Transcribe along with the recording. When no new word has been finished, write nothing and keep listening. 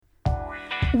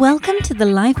Welcome to the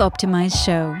Life Optimized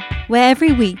Show, where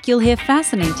every week you'll hear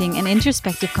fascinating and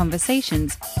introspective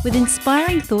conversations with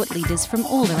inspiring thought leaders from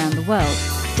all around the world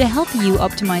to help you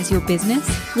optimize your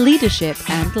business, leadership,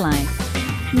 and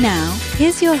life. Now,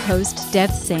 here's your host,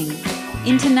 Dev Singh,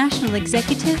 international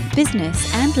executive,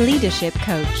 business, and leadership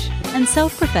coach, and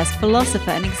self-professed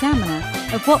philosopher and examiner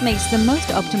of what makes the most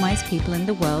optimized people in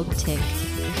the world tick.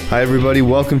 Hi everybody,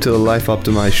 welcome to the Life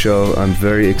Optimized Show. I'm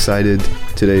very excited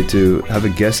today to have a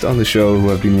guest on the show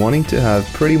who I've been wanting to have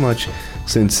pretty much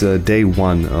since day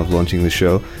one of launching the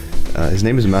show. His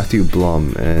name is Matthew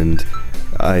Blom, and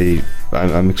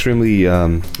I'm extremely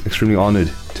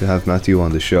honored to have Matthew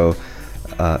on the show,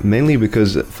 mainly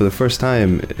because for the first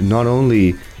time, not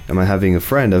only am I having a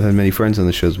friend, I've had many friends on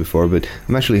the shows before, but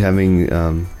I'm actually having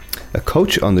a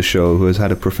coach on the show who has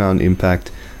had a profound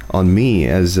impact on me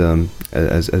as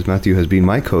Matthew has been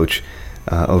my coach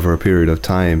over a period of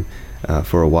time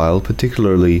for a while,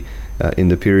 particularly in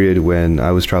the period when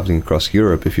I was traveling across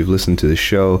Europe. If you've listened to the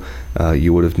show,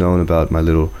 you would have known about my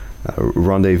little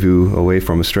rendezvous away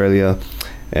from Australia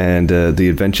and the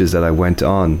adventures that I went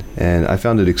on. And I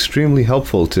found it extremely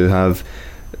helpful to have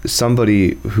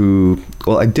somebody who,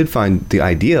 well, I did find the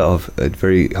idea of it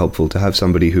very helpful to have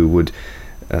somebody who would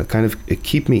kind of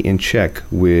keep me in check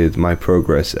with my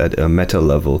progress at a meta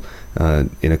level,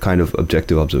 in a kind of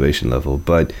objective observation level.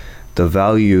 But the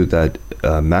value that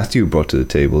Matthew brought to the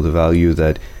table, the value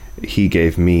that he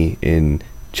gave me in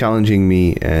challenging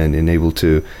me and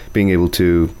being able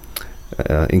to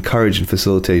encourage and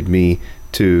facilitate me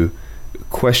to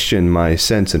question my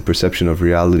sense and perception of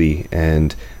reality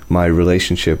and my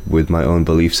relationship with my own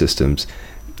belief systems,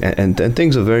 and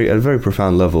things at a very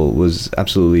profound level, was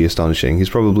absolutely astonishing. He's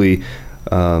probably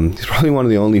one of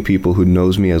the only people who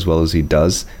knows me as well as he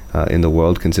does in the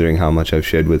world, considering how much I've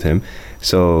shared with him.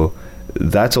 So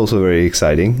that's also very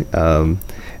exciting.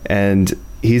 And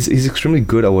he's extremely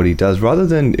good at what he does. Rather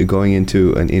than going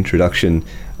into an introduction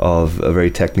of a very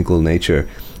technical nature,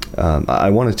 I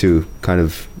wanted to kind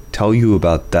of tell you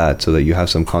about that so that you have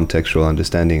some contextual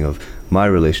understanding of my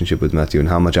relationship with Matthew and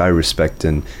how much I respect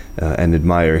and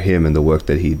admire him and the work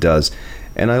that he does.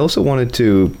 And I also wanted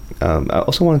to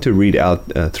read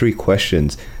out 3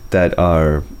 questions that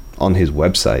are on his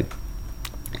website,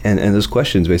 and those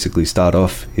questions basically start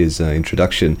off his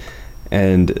introduction,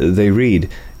 and they read: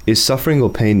 Is suffering or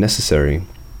pain necessary?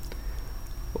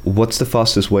 What's the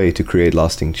fastest way to create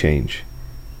lasting change?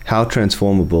 How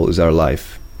transformable is our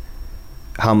life?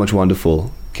 How much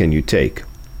wonderful can you take?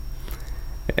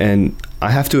 And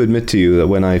I have to admit to you that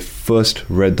when I first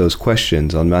read those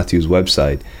questions on Matthew's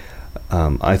website,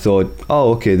 I thought,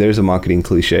 oh, okay, there's a marketing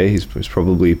cliche. He's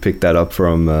probably picked that up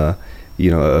from,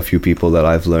 a few people that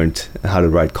I've learned how to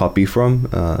write copy from.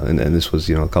 And this was,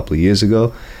 a couple of years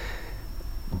ago.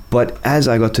 But as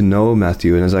I got to know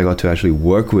Matthew and as I got to actually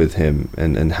work with him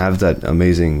and have that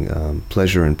amazing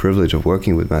pleasure and privilege of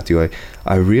working with Matthew,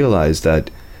 I realized that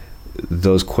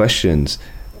those questions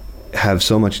have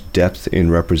so much depth in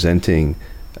representing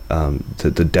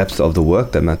the depth of the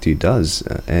work that Matthew does,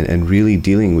 and really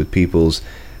dealing with people's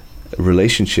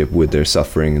relationship with their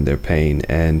suffering and their pain,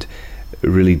 and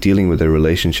really dealing with their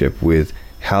relationship with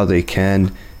how they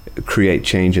can create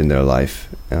change in their life.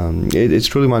 It's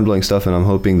truly mind-blowing stuff, and I'm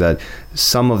hoping that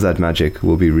some of that magic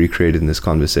will be recreated in this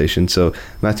conversation. So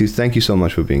Matthew, thank you so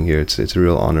much for being here. It's a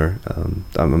real honor.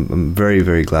 I'm very,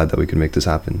 very glad that we could make this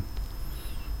happen.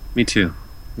 Me too.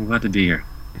 I'm glad to be here.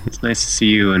 It's nice to see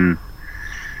you, and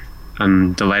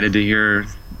I'm delighted to hear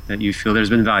that you feel there's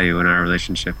been value in our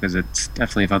relationship, because it's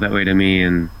definitely felt that way to me,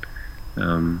 and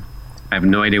I have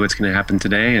no idea what's going to happen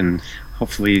today, and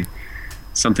hopefully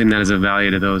something that is of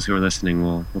value to those who are listening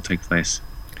will take place.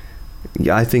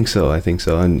 Yeah, I think so. And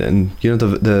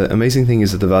the amazing thing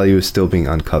is that the value is still being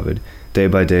uncovered. Day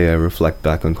by day, I reflect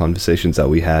back on conversations that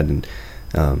we had and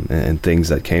things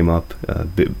that came up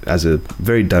as a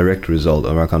very direct result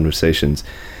of our conversations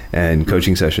and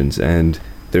coaching sessions, and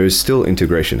there is still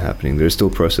integration happening, there's still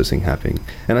processing happening,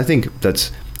 and I think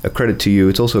that's a credit to you.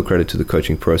 It's also a credit to the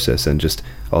coaching process and just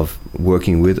of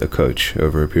working with a coach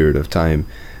over a period of time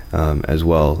as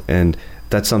well. And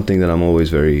that's something that I'm always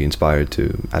very inspired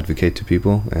to advocate to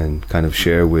people and kind of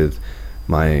share with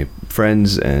my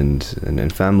friends and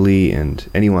family and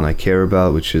anyone I care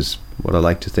about, which is what I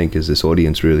like to think is this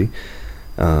audience, really.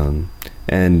 I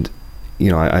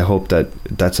hope that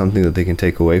that's something that they can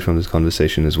take away from this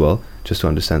conversation as well, just to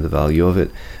understand the value of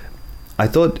it. I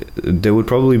thought there would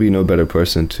probably be no better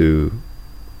person to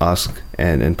ask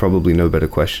and probably no better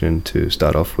question to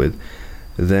start off with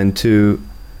than to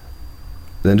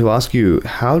ask you,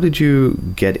 how did you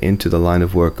get into the line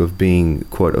of work of being,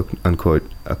 quote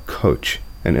unquote, a coach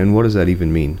And what does that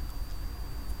even mean?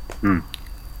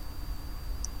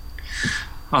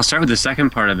 I'll start with the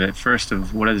second part of it first,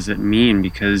 of what does it mean,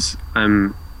 because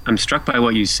I'm struck by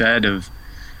what you said of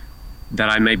that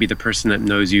I may be the person that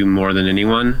knows you more than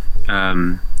anyone,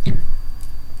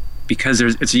 because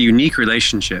it's a unique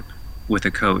relationship with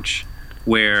a coach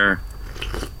where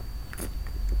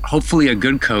hopefully a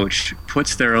good coach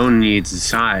puts their own needs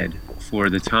aside for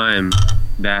the time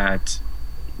that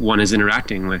one is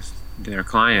interacting with their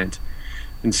client.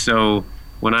 And so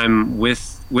when I'm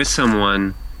with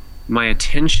someone, my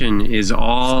attention is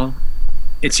all,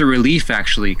 it's a relief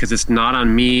actually, because it's not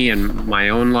on me and my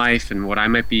own life and what I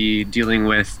might be dealing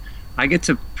with. I get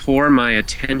to pour my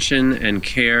attention and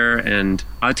care and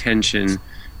attention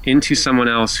into someone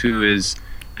else who is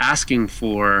asking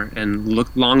for and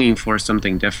longing for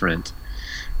something different.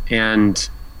 And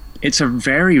it's a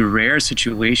very rare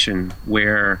situation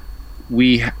where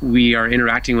we are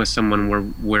interacting with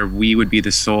someone where we would be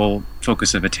the sole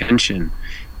focus of attention.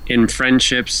 In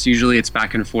friendships, usually it's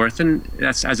back and forth, and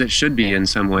that's as it should be in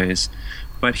some ways.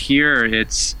 But here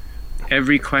it's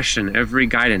every question, every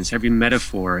guidance, every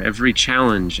metaphor, every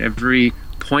challenge, every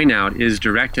point out is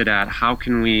directed at how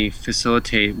can we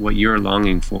facilitate what you're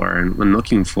longing for and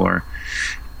looking for.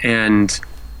 And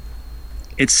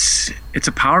it's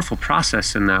a powerful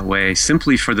process in that way,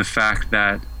 simply for the fact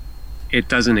that it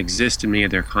doesn't exist in many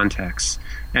of their contexts.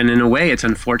 And in a way, it's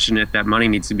unfortunate that money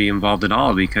needs to be involved at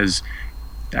all, because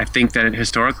I think that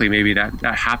historically maybe that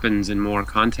happens in more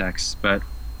contexts. But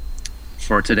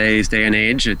for today's day and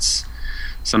age, it's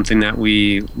something that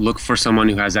we look for someone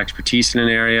who has expertise in an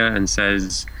area and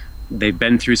says they've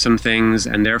been through some things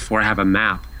and therefore have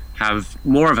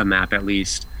more of a map at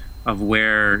least of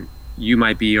where you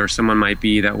might be or someone might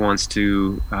be that wants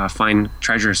to find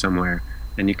treasure somewhere.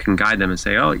 And you can guide them and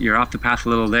say, oh, you're off the path a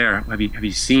little there. Have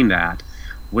you seen that?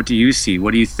 What do you see?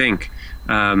 What do you think?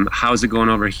 How's it going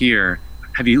over here?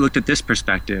 Have you looked at this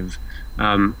perspective?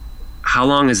 How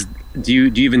long do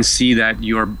you even see that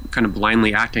you're kind of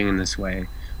blindly acting in this way,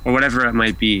 or whatever it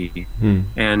might be?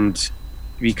 And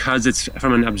because it's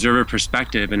from an observer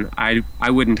perspective, and I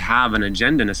wouldn't have an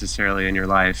agenda necessarily in your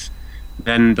life,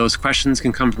 then those questions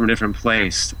can come from a different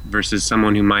place versus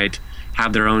someone who might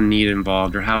have their own need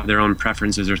involved or have their own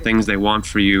preferences or things they want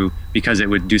for you because it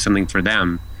would do something for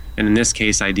them. And in this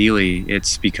case, ideally,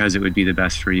 it's because it would be the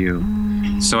best for you.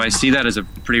 So I see that as a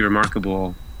pretty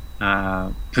remarkable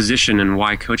position, and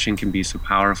why coaching can be so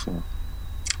powerful,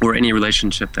 or any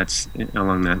relationship that's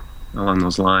along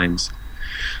those lines.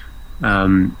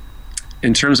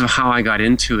 In terms of how I got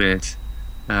into it,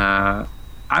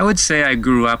 I would say I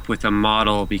grew up with a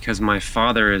model because my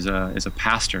father is a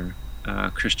pastor,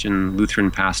 a Christian Lutheran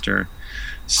pastor.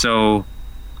 So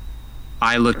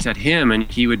I looked at him, and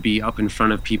he would be up in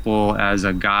front of people as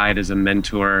a guide, as a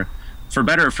mentor, for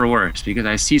better or for worse, because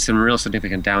I see some real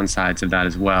significant downsides of that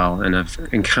as well. And I've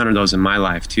encountered those in my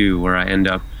life too, where I end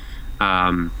up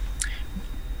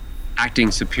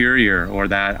acting superior, or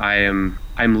that I'm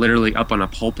literally up on a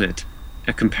pulpit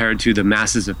compared to the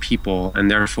masses of people, and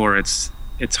therefore it's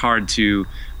hard to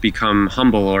become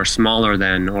humble or smaller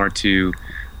than, or to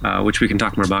which we can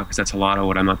talk more about, because that's a lot of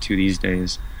what I'm up to these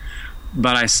days.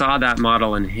 But I saw that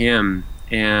model in him,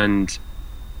 and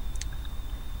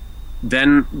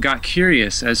then got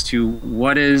curious as to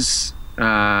what is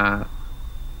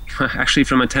actually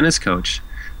from a tennis coach.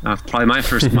 Probably my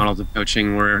first models of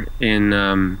coaching were in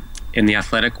the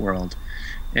athletic world,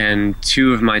 and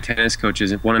two of my tennis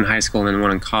coaches, one in high school and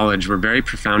one in college, were very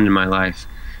profound in my life.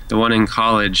 The one in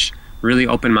college really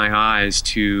opened my eyes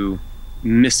to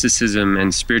mysticism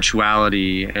and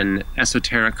spirituality and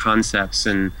esoteric concepts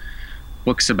and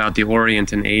books about the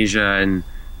Orient and Asia,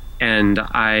 and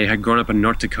I had grown up in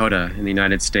North Dakota in the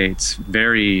United States,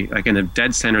 very like in the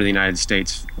dead center of the United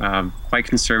States, quite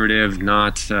conservative,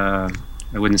 not I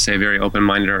wouldn't say very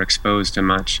open-minded or exposed to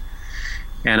much.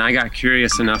 And I got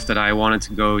curious enough that I wanted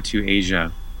to go to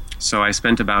Asia. So I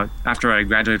spent after I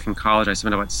graduated from college, I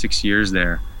spent about 6 years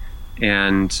there.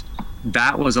 And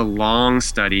that was a long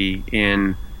study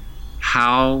in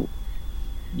how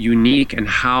unique and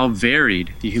how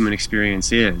varied the human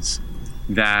experience is,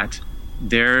 that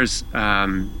there's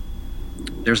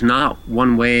not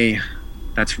one way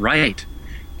that's right.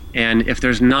 And if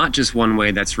there's not just one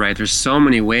way that's right, there's so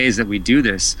many ways that we do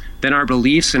this, then our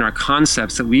beliefs and our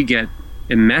concepts that we get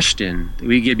enmeshed in,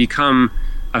 become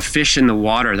a fish in the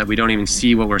water that we don't even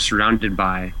see what we're surrounded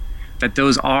by, that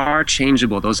those are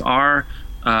changeable, they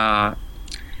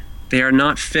are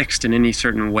not fixed in any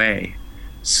certain way.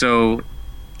 So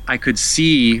I could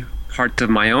see parts of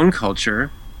my own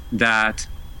culture that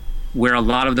where a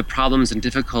lot of the problems and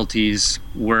difficulties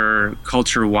were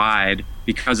culture-wide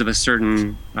because of a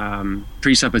certain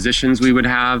presuppositions we would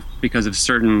have, because of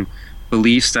certain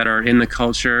beliefs that are in the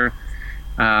culture.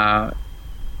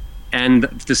 And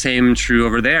the same true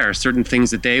over there, certain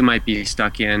things that they might be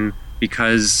stuck in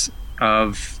because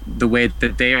of the way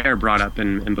that they are brought up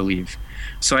and believe.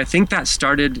 So I think that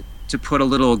started to put a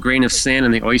little grain of sand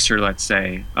in the oyster, let's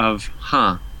say, of,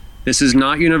 this is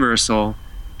not universal,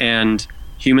 and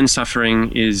human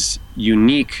suffering is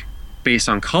unique based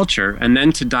on culture, and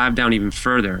then to dive down even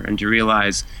further and to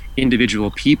realize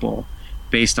individual people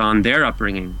based on their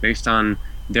upbringing, based on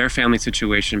their family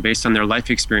situation, based on their life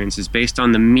experiences, based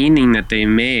on the meaning that they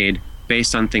made,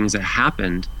 based on things that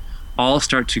happened, all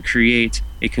start to create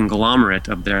a conglomerate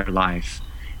of their life.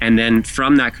 And then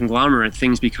from that conglomerate,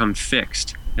 things become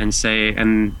fixed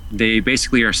and they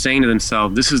basically are saying to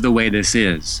themselves, this is the way this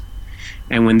is.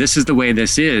 And when this is the way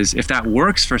this is, if that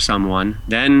works for someone,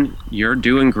 then you're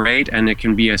doing great and it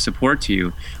can be a support to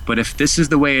you. But if this is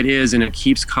the way it is and it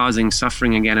keeps causing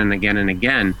suffering again and again and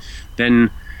again,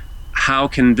 then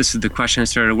this is the question I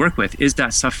started to work with, is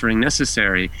that suffering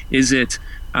necessary? Is it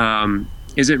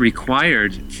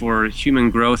required for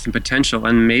human growth and potential?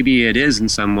 And maybe it is in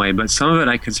some way, but some of it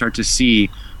I could start to see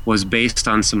was based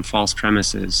on some false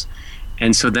premises.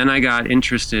 And so then I got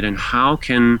interested in how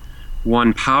can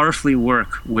one powerfully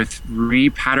work with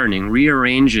repatterning,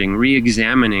 rearranging,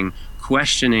 re-examining,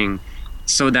 questioning,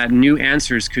 so that new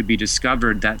answers could be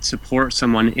discovered that support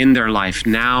someone in their life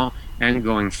now and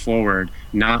going forward,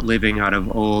 not living out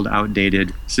of old,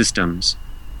 outdated systems.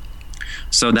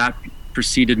 So that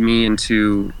preceded me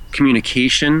into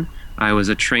communication. I was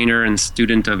a trainer and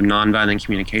student of nonviolent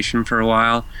communication for a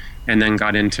while, and then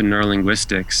got into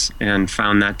neurolinguistics and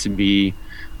found that to be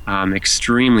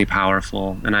extremely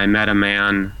powerful. And I met a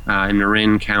man in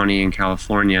Marin County in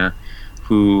California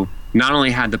who not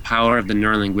only had the power of the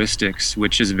neurolinguistics,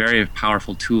 which is a very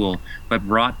powerful tool, but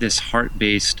brought this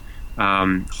heart-based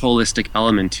holistic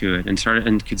element to it,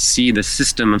 and could see the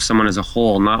system of someone as a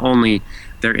whole, not only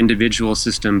their individual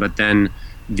system, but then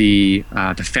the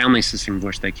family system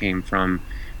which they came from.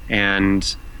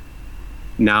 And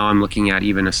now I'm looking at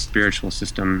even a spiritual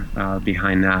system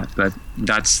behind that. But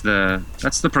that's the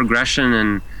progression,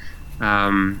 and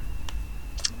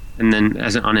then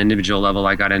on an individual level,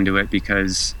 I got into it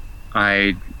because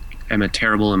I am a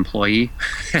terrible employee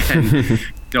and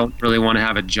don't really want to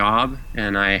have a job,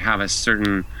 and I have a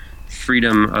certain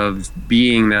freedom of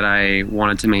being that I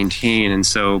wanted to maintain. And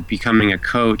so becoming a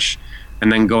coach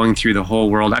and then going through the whole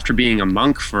world after being a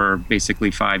monk for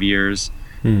basically 5 years,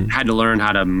 had to learn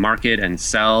how to market and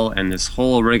sell, and this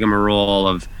whole rigmarole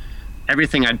of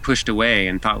everything I'd pushed away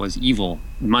and thought was evil,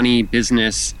 money,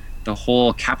 business, the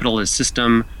whole capitalist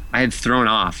system, I had thrown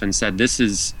off and said, this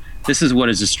is what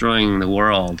is destroying the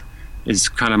world, is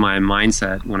kind of my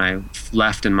mindset when I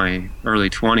left in my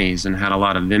early 20s and had a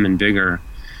lot of vim and vigor.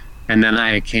 And then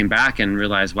I came back and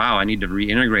realized, wow, I need to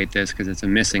reintegrate this because it's a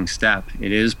missing step.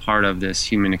 It is part of this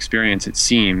human experience, it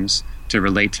seems, to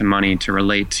relate to money, to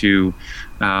relate to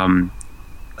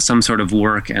some sort of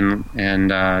work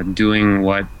and doing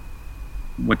what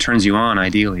turns you on,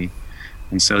 ideally.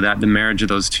 And so that the marriage of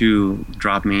those two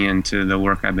dropped me into the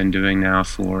work I've been doing now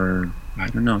for,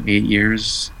 8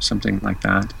 years, something like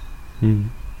that.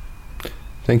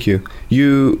 Thank you.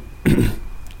 You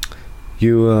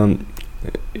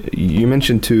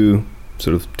mentioned two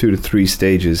to three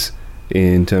stages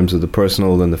in terms of the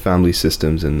personal and the family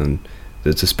systems, and then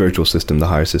there's a spiritual system, the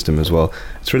higher system as well.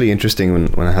 It's really interesting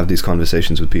when I have these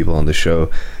conversations with people on the show.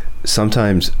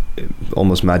 Sometimes,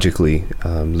 almost magically,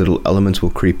 little elements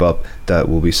will creep up that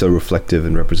will be so reflective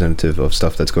and representative of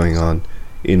stuff that's going on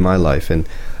in my life, and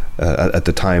at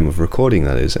the time of recording,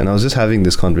 that is. And I was just having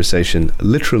this conversation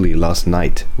literally last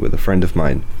night with a friend of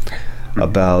mine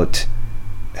about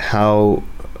how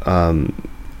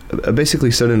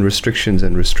basically certain restrictions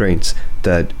and restraints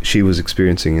that she was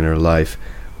experiencing in her life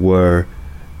were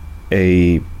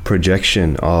a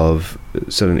projection of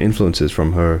certain influences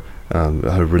from her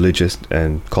religious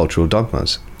and cultural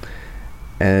dogmas.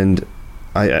 And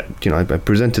I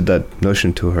presented that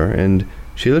notion to her, and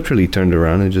she literally turned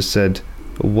around and just said,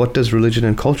 "What does religion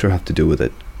and culture have to do with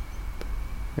it?"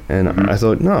 And I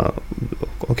thought, no,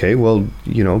 okay, well,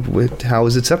 how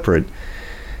is it separate?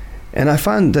 And I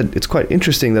find that it's quite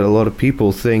interesting that a lot of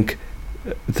people think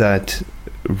that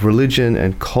religion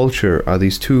and culture are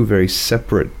these two very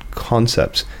separate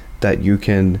concepts that you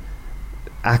can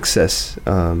access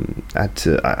on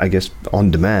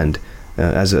demand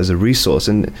as a resource.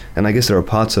 And I guess there are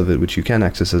parts of it which you can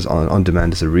access as on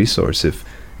demand as a resource if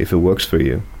it works for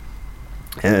you.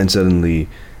 And certainly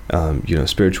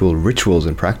spiritual rituals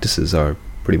and practices are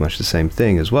pretty much the same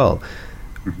thing as well.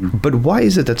 But why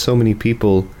is it that so many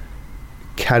people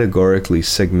categorically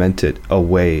segment it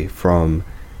away from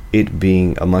it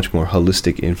being a much more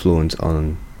holistic influence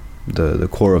on the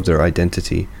core of their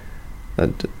identity?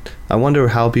 I wonder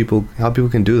how people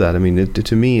can do that. I mean,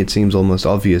 to me, it seems almost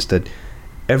obvious that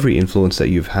every influence that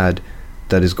you've had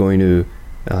that is going to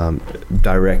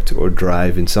direct or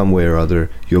drive in some way or other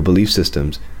your belief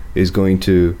systems is going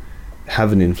to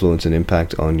have an influence and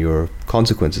impact on your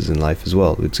consequences in life as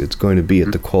well. It's going to be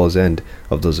at the cause end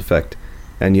of those effects.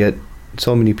 And yet,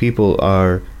 so many people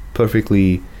are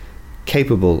perfectly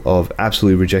capable of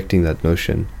absolutely rejecting that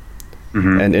notion.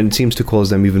 And it seems to cause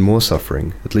them even more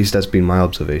suffering. At least that's been my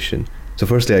observation. So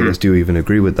firstly, I guess, do you even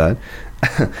agree with that?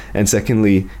 And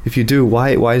secondly, if you do,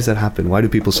 why does that happen? Why do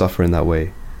people suffer in that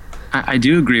way? I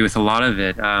do agree with a lot of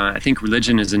it. I think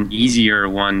religion is an easier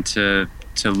one to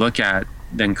look at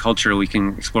than culture. We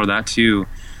can explore that too.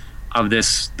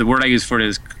 The word I use for it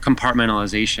is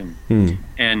compartmentalization.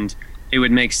 And it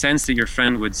would make sense that your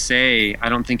friend would say, I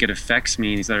don't think it affects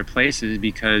me in these other places,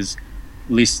 because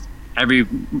at least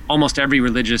almost every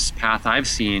religious path I've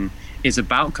seen is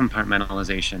about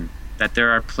compartmentalization. That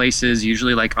there are places,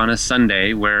 usually like on a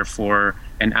Sunday, where for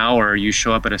an hour you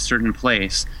show up at a certain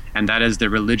place, and that is the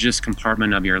religious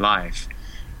compartment of your life.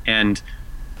 And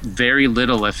very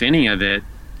little, if any of it,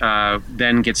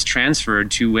 then gets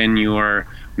transferred to when you're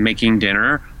making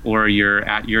dinner, or you're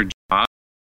at your job,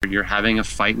 or you're having a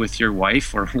fight with your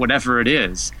wife, or whatever it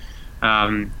is.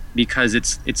 Because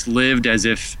it's lived as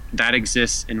if that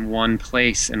exists in one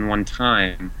place and one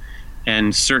time,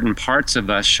 and certain parts of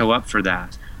us show up for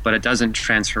that, but it doesn't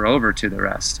transfer over to the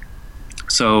rest.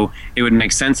 So it would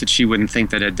make sense that she wouldn't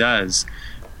think that it does.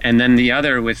 And then the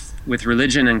other with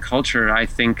religion and culture, I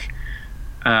think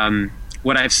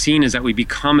what I've seen is that we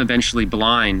become eventually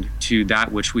blind to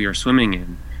that which we are swimming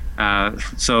in.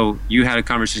 So you had a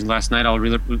conversation last night. I'll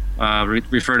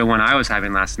refer to one I was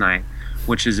having last night,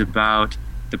 which is about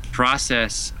the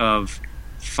process of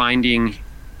finding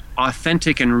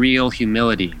authentic and real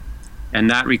humility. And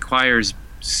that requires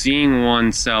seeing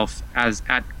oneself as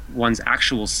at one's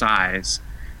actual size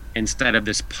instead of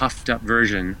this puffed up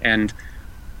version. And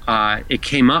it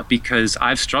came up because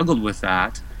I've struggled with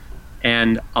that.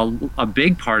 And a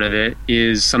big part of it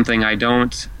is something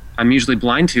I'm usually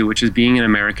blind to, which is being an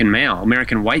American male,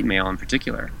 American white male in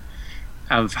particular,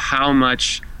 of how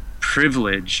much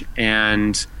privilege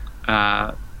and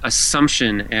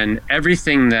assumption and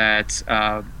everything that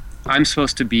I'm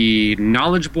supposed to be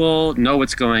knowledgeable, know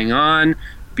what's going on,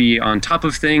 be on top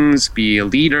of things, be a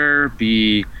leader,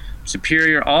 be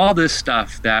superior, all this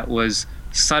stuff that was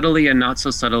subtly and not so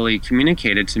subtly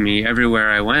communicated to me everywhere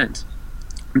I went.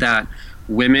 That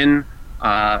women,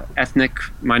 ethnic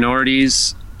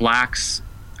minorities, blacks,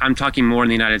 I'm talking more in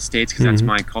the United States because that's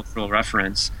my cultural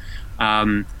reference,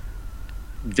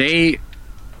 they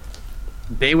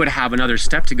would have another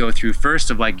step to go through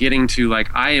first of like getting to like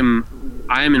I am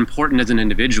important as an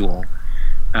individual,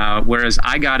 whereas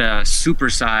I got a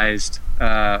supersized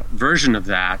version of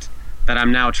that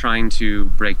I'm now trying to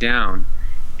break down.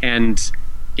 And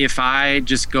if I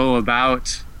just go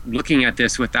about looking at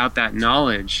this without that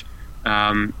knowledge,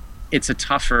 it's a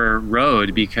tougher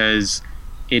road because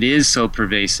it is so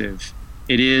pervasive.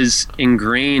 It is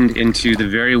ingrained into the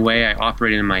very way I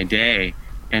operate in my day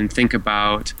and think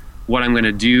about what I'm going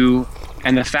to do.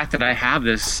 And the fact that I have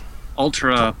this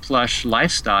ultra plush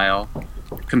lifestyle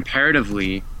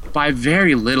comparatively by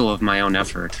very little of my own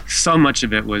effort. So much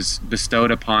of it was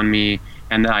bestowed upon me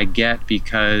and that I get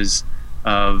because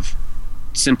of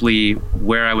simply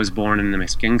where I was born and my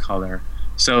skin color.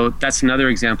 So that's another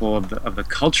example of the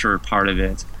culture part of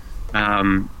it.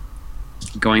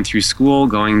 Going through school,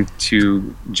 going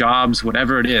to jobs,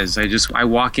 whatever it is. I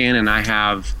walk in and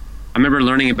I remember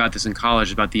learning about this in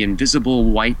college, about the invisible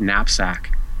white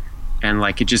knapsack. And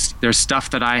like there's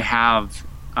stuff that I have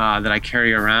that I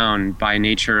carry around by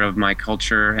nature of my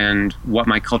culture and what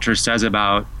my culture says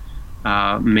about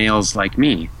males like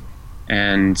me.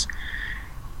 And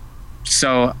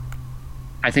so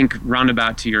I think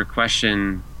roundabout to your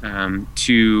question,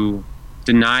 to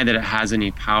deny that it has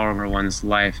any power over one's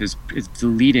life is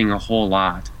deleting a whole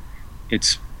lot.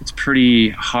 It's pretty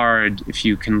hard if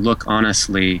you can look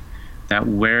honestly that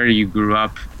where you grew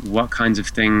up, what kinds of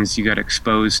things you got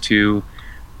exposed to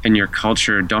in your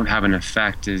culture don't have an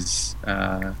effect is,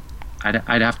 I'd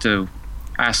have to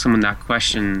ask someone that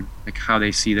question, like how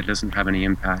they see that it doesn't have any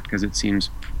impact, because it seems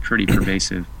pretty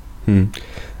pervasive.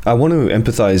 I want to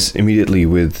empathize immediately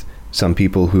with some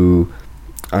people who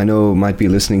I know might be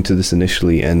listening to this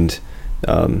initially and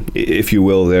if you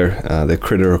will, their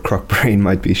critter or croc brain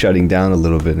might be shutting down a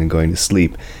little bit and going to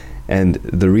sleep. And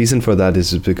the reason for that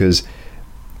is because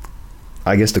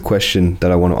I guess the question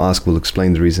that I want to ask will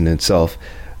explain the reason itself.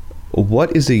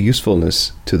 What is the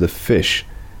usefulness to the fish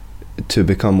to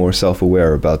become more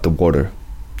self-aware about the water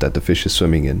that the fish is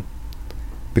swimming in?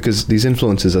 Because these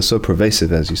influences are so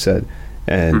pervasive, as you said,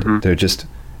 and they're just,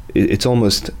 it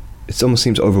almost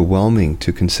seems overwhelming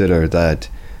to consider that,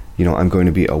 I'm going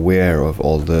to be aware of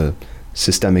all the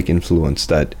systemic influence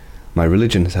that my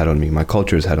religion has had on me, my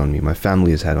culture has had on me, my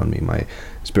family has had on me, my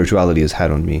spirituality has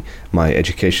had on me, my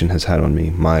education has had on me,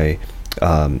 my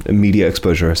media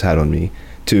exposure has had on me,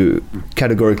 to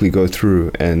categorically go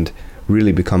through and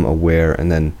really become aware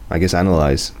and then, I guess,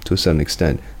 analyze to a certain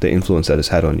extent the influence that it's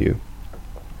had on you.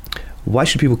 Why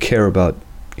should people care about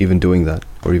even doing that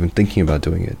or even thinking about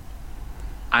doing it?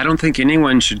 I don't think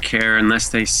anyone should care unless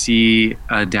they see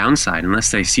a downside,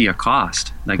 unless they see a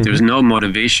cost. Like there's no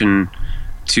motivation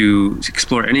to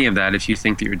explore any of that if you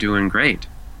think that you're doing great.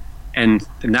 And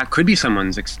that could be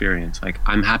someone's experience. Like,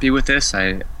 I'm happy with this.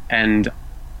 And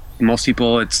most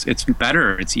people, it's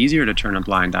better. It's easier to turn a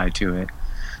blind eye to it.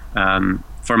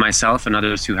 For myself and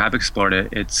others who have explored it,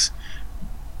 it's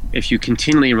if you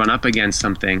continually run up against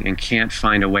something and can't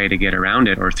find a way to get around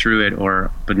it or through it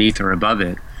or beneath or above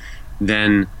it,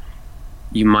 then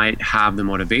you might have the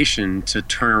motivation to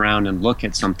turn around and look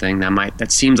at something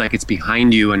that seems like it's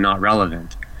behind you and not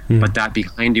relevant. But that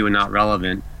behind you and not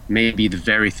relevant may be the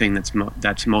very thing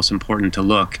that's most important to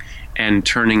look, and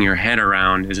turning your head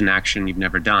around is an action you've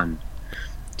never done.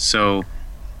 So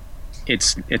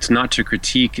it's not to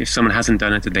critique if someone hasn't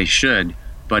done it that they should,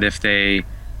 but if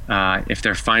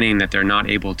they're finding that they're not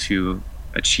able to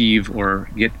achieve or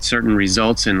get certain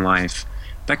results in life,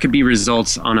 that could be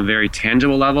results on a very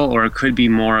tangible level, or it could be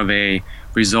more of a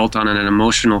result on an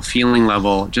emotional feeling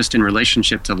level, just in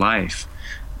relationship to life.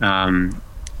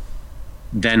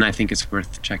 Then I think it's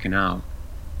worth checking out.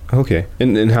 Okay.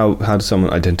 And how does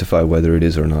someone identify whether it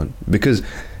is or not? Because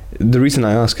the reason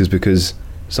I ask is because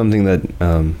something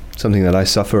that I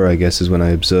suffer, I guess, is when I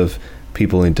observe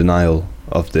people in denial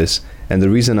of this. And the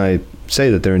reason I say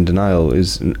that they're in denial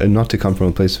is not to come from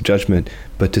a place of judgment,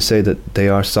 but to say that they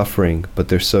are suffering, but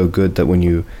they're so good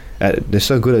that they're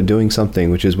so good at doing something,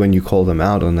 which is when you call them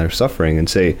out on their suffering and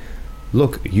say,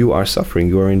 look, you are suffering,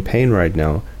 you are in pain right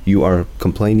now, you are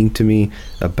complaining to me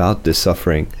about this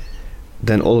suffering,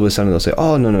 then all of a sudden they'll say,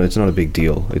 oh, no, it's not a big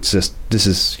deal. It's just, this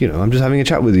is, I'm just having a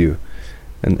chat with you.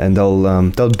 And they'll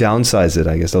downsize it,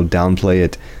 I guess. They'll downplay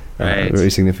it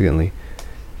very significantly.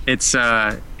 It's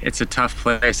a tough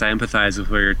place. I empathize with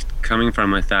where you're coming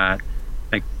from with that.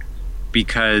 Like,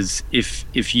 because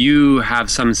if you have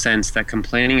some sense that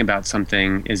complaining about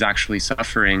something is actually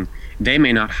suffering, they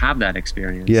may not have that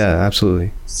experience. Yeah,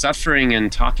 absolutely. Suffering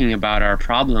and talking about our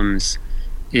problems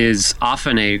is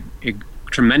often a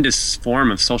tremendous form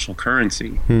of social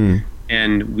currency.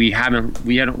 And we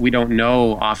don't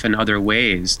know often other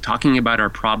ways. Talking about our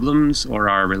problems or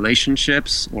our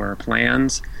relationships or our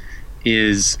plans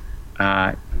is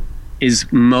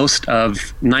most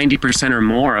of 90% or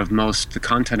more of the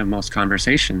content of most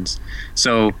conversations.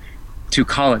 So to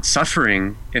call it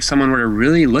suffering, if someone were to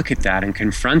really look at that and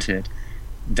confront it,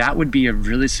 that would be a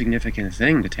really significant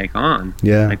thing to take on.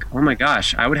 Yeah. Like, oh my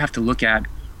gosh, I would have to look at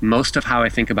most of how I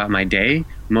think about my day,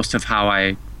 most of how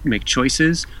I make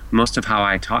choices, most of how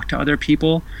I talk to other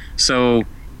people. So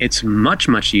it's much,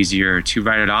 much easier to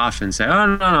write it off and say,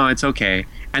 oh, no, it's okay.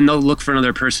 And they'll look for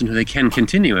another person who they can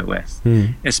continue it with,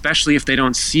 especially if they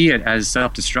don't see it as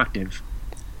self-destructive.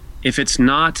 If it's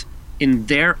not in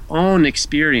their own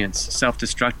experience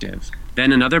self-destructive,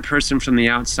 then another person from the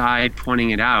outside pointing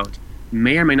it out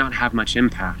may or may not have much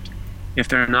impact if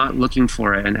they're not looking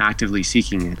for it and actively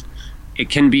seeking it. It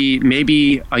can be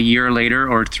maybe a year later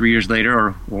or 3 years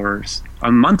later or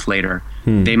a month later,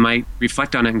 they might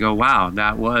reflect on it and go, wow,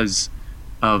 that was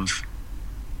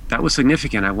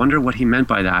significant. I wonder what he meant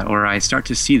by that. Or I start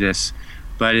to see this.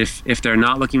 But if they're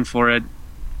not looking for it,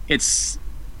 it's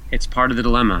part of the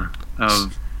dilemma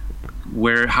of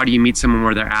how do you meet someone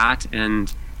where they're at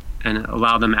and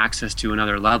allow them access to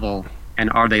another level. And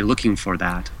are they looking for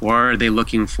that? Or are they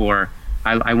looking for,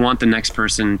 I want the next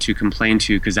person to complain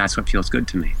to because that's what feels good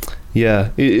to me. Yeah,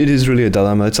 it is really a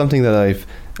dilemma. It's something that I've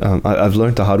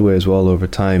learned the hard way as well over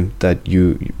time, that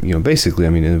you basically,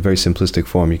 in a very simplistic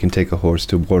form, you can take a horse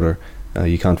to water.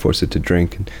 You can't force it to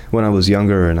drink. And when I was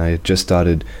younger and I had just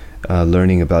started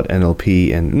learning about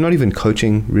NLP and not even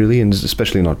coaching really, and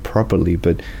especially not properly,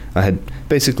 but I had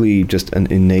basically just an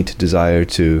innate desire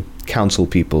to counsel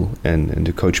people and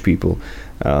to coach people.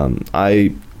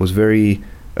 I was very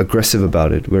aggressive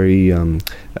about it, very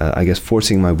I guess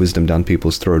forcing my wisdom down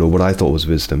people's throat, or what I thought was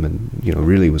wisdom, and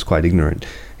really was quite ignorant,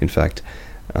 in fact.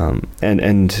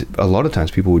 And a lot of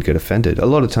times people would get offended. A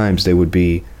lot of times there would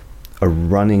be a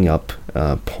running up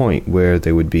point where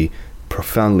they would be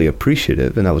profoundly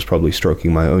appreciative, and I was probably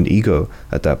stroking my own ego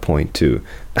at that point to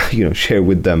share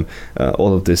with them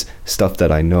all of this stuff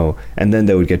that I know. And then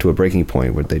they would get to a breaking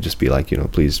point where they'd just be like,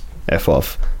 please F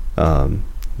off,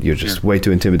 you're just way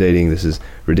too intimidating, this is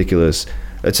ridiculous,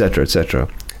 etc., etc.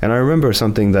 And I remember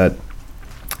something that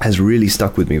has really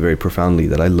stuck with me very profoundly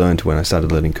that I learned when I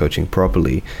started learning coaching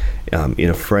properly, in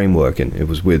a framework, and it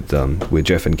was with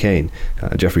Jeff and Kane,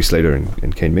 Jeffrey Slater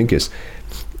and Kane Minkus,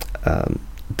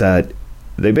 that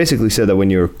they basically said that when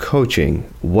you're coaching,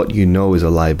 what you know is a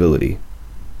liability,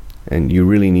 and you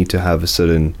really need to have a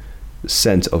certain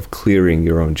sense of clearing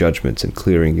your own judgments and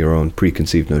clearing your own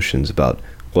preconceived notions about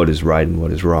what is right and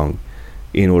what is wrong,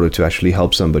 in order to actually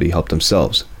help somebody help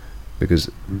themselves.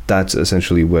 Because that's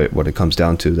essentially what it comes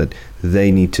down to, that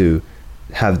they need to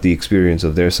have the experience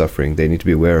of their suffering, they need to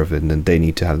be aware of it, and then they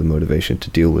need to have the motivation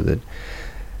to deal with it.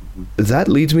 That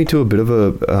leads me to a bit of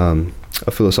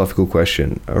a philosophical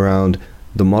question around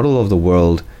the model of the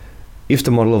world. If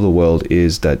the model of the world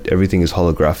is that everything is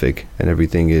holographic and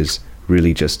everything is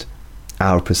really just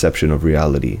our perception of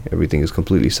reality, everything is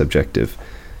completely subjective,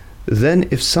 then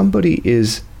if somebody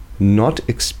is not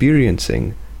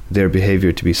experiencing their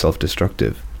behavior to be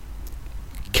self-destructive,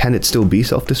 can it still be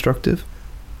self-destructive?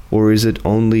 Or is it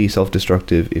only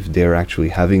self-destructive if they're actually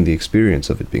having the experience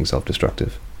of it being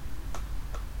self-destructive?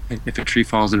 If a tree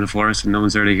falls in the forest and no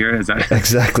one's there to hear it, is that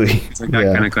exactly? It's like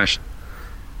that kind of question.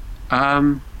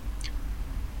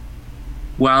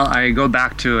 Well, I go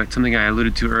back to something I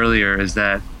alluded to earlier, is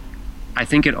that I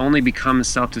think it only becomes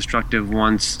self-destructive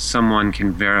once someone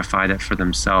can verify that for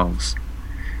themselves.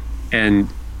 And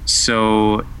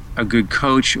so a good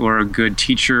coach or a good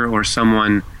teacher or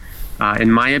someone,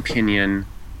 in my opinion,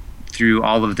 through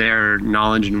all of their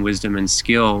knowledge and wisdom and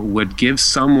skill, would give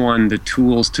someone the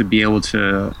tools to be able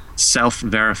to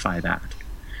self-verify that.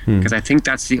 Because I think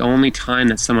that's the only time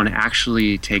that someone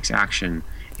actually takes action.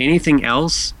 Anything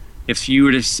else, if you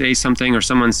were to say something or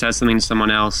someone says something to someone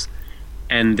else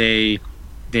and they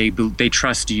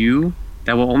trust you,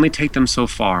 that will only take them so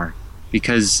far,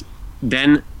 because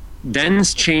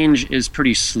then's change is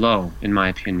pretty slow, in my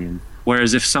opinion.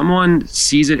 Whereas if someone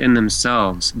sees it in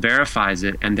themselves, verifies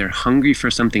it, and they're hungry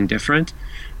for something different,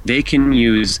 they can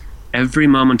use every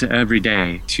moment of every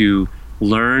day to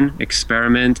learn,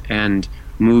 experiment, and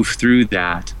move through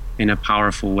that in a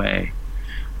powerful way.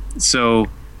 So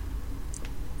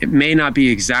it may not be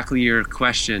exactly your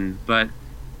question, but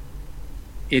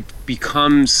it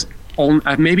becomes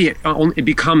it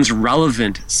becomes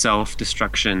relevant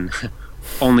self-destruction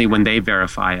only when they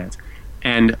verify it.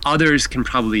 And others can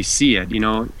probably see it.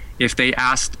 If they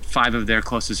asked 5 of their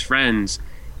closest friends,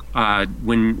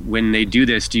 when they do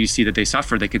this, do you see that they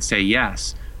suffer? They could say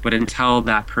yes. But until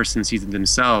that person sees it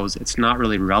themselves, it's not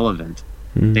really relevant.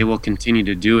 They will continue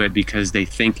to do it because they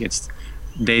think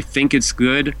it's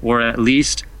good, or at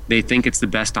least they think it's the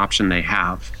best option they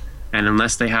have. And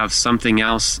unless they have something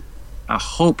else, a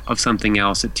hope of something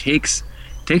else, it's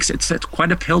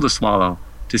quite a pill to swallow,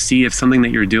 to see if something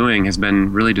that you're doing has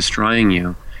been really destroying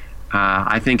you.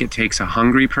 I think it takes a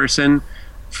hungry person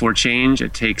for change.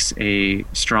 It takes a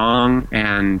strong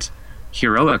and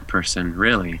heroic person,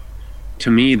 really.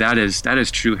 To me, that is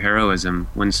true heroism,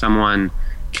 when someone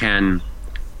can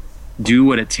do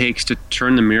what it takes to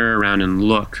turn the mirror around and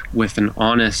look with an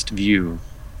honest view,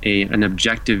 an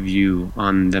objective view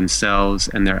on themselves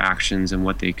and their actions and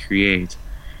what they create,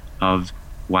 of,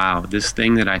 wow, this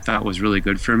thing that I thought was really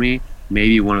good for me,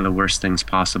 maybe one of the worst things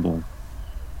possible.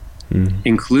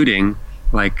 Including,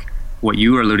 like what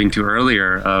you were alluding to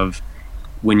earlier, of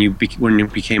when you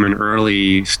became an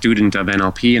early student of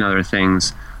NLP and other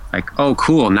things, like, oh,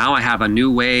 cool, now I have a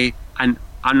new way. And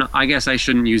I guess I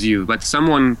shouldn't use you, but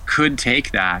someone could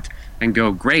take that and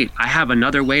go, great, I have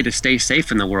another way to stay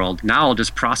safe in the world. Now I'll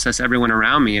just process everyone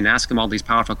around me and ask them all these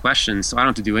powerful questions, so I don't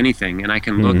have to do anything. And I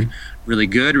can look really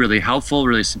good, really helpful,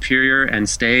 really superior, and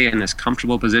stay in this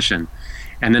comfortable position.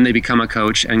 And then they become a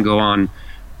coach and go on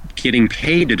getting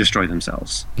paid to destroy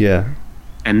themselves. Yeah.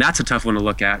 And that's a tough one to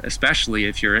look at, especially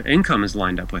if your income is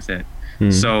lined up with it.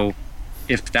 So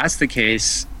if that's the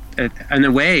case, in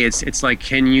a way, it's like,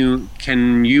 can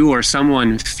you or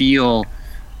someone feel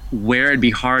where it'd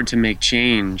be hard to make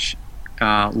change,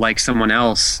 like someone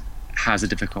else has a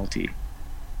difficulty,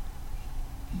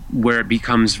 where it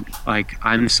becomes like,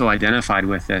 I'm so identified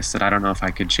with this that I don't know if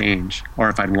I could change, or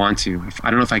if I'd want to.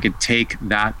 I don't know if I could take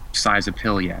that size of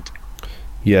pill yet.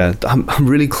 Yeah, I'm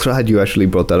really glad you actually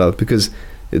brought that up, because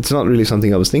it's not really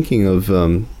something I was thinking of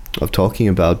talking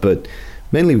about, but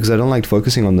mainly because I don't like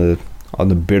focusing on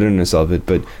the bitterness of it.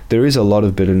 But there is a lot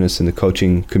of bitterness in the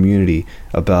coaching community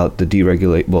about the not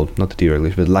the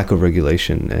deregulation, but lack of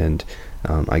regulation, and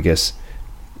I guess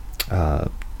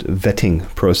vetting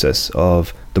process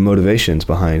of the motivations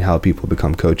behind how people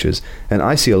become coaches. And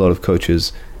I see a lot of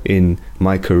coaches in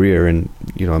my career, and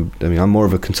I'm more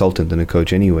of a consultant than a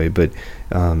coach anyway, but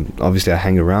obviously I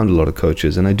hang around a lot of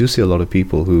coaches, and I do see a lot of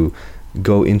people who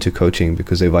go into coaching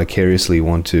because they vicariously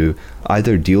want to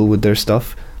either deal with their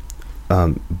stuff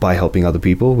by helping other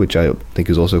people, which I think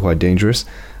is also quite dangerous,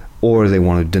 or they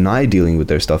want to deny dealing with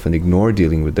their stuff and ignore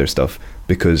dealing with their stuff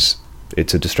because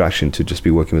it's a distraction to just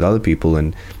be working with other people.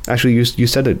 And actually, you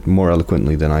said it more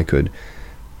eloquently than I could.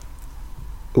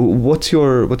 What's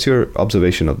your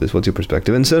observation of this? What's your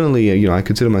perspective? And certainly, I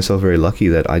consider myself very lucky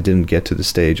that I didn't get to the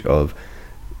stage of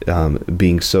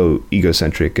being so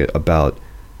egocentric about,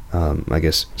 I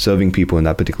guess, serving people in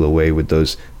that particular way with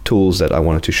those tools that I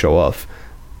wanted to show off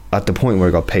at the point where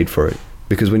I got paid for it.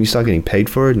 Because when you start getting paid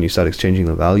for it and you start exchanging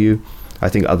the value, I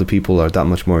think other people are that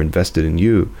much more invested in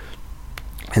you,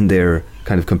 and they're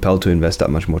kind of compelled to invest that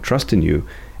much more trust in you.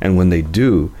 And when they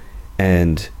do,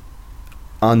 and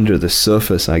under the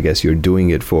surface, I guess you're doing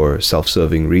it for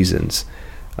self-serving reasons,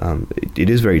 it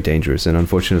is very dangerous. And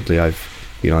unfortunately, I've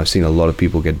seen a lot of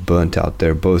people get burnt out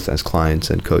there, both as clients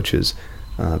and coaches,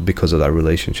 because of that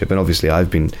relationship. And obviously,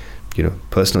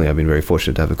 personally, I've been very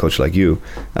fortunate to have a coach like you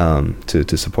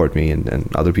to support me,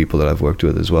 and other people that I've worked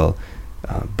with as well.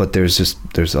 But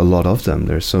there's a lot of them.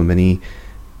 There's so many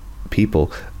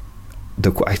people.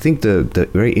 I think the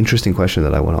very interesting question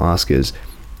that I want to ask is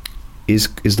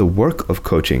the work of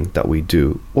coaching that we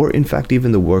do, or in fact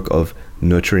even the work of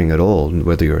nurturing at all,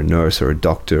 whether you're a nurse or a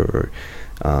doctor or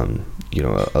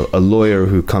a lawyer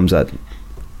who comes at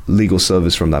legal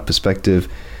service from that perspective,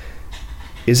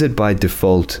 is it by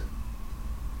default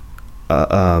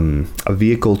a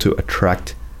vehicle to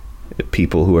attract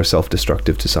people who are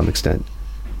self-destructive to some extent?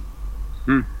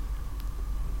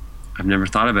 I've never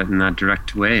thought of it in that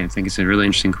direct way. I think it's a really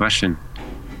interesting question.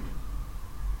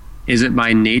 Is it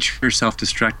by nature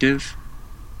self-destructive?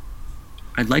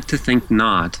 I'd like to think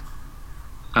not.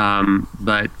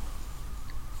 But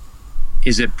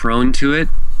is it prone to it?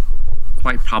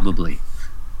 Quite probably.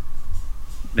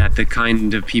 That the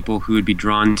kind of people who would be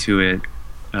drawn to it,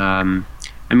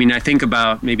 I think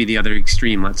about maybe the other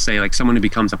extreme. Let's say like someone who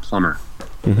becomes a plumber.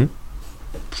 Mm-hmm.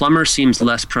 Plumber seems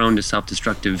less prone to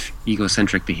self-destructive,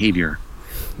 egocentric behavior.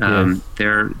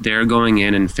 They're going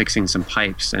in and fixing some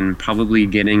pipes and probably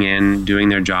getting in, doing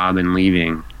their job, and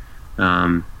leaving.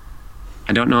 I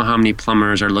don't know how many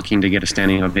plumbers are looking to get a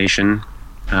standing ovation,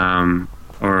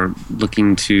 or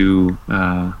looking to,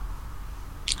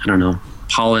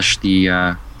 polish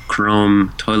the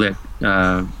chrome toilet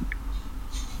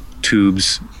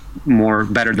tubes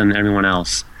better than everyone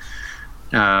else.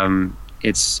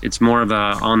 It's more of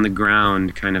a on the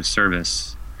ground kind of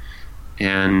service,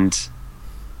 and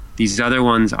these other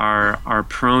ones are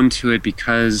prone to it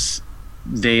because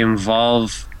they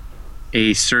involve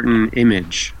a certain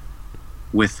image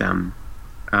with them.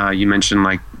 You mentioned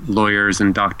like lawyers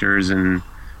and doctors and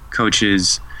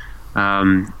coaches,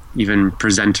 even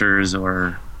presenters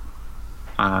or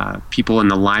people in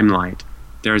the limelight.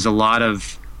 There's a lot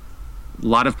of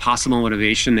possible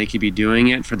motivation. They could be doing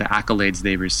it for the accolades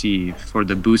they receive, for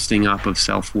the boosting up of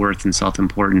self-worth and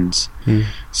self-importance.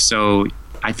 So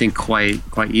I think quite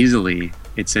easily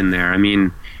it's in there. I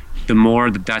mean, the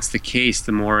more that's the case,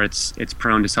 the more it's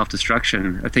prone to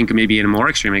self-destruction. I think maybe a more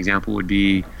extreme example would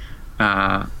be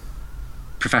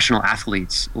professional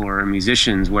athletes or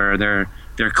musicians, where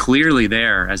they're clearly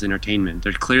there as entertainment.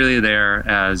 They're clearly there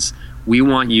as, we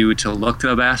want you to look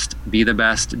the best, be the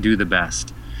best, do the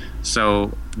best.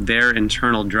 So their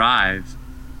internal drive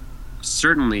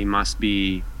certainly must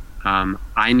be,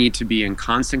 I need to be in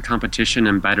constant competition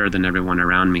and better than everyone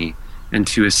around me. And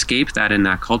to escape that in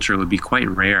that culture would be quite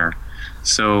rare.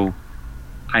 So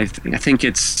I think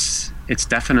it's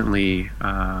definitely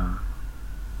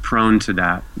prone to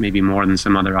that, maybe more than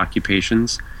some other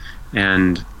occupations.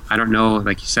 And I don't know,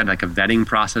 like you said, like a vetting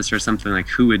process or something, like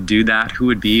who would do that? Who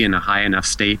would be in a high enough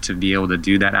state to be able to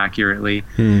do that accurately?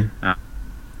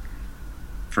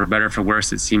 For better or for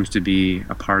worse, it seems to be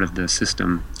a part of the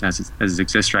system as it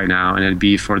exists right now, and it'd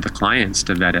be for the clients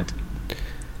to vet it.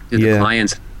 The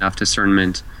clients have enough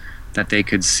discernment that they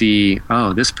could see,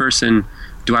 oh, this person,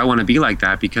 do I want to be like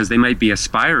that? Because they might be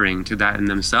aspiring to that in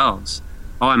themselves.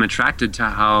 Oh, I'm attracted to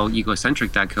how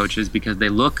egocentric that coach is because they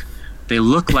look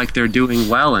like they're doing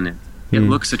well in it. It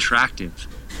looks attractive.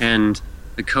 And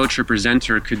the coach or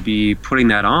presenter could be putting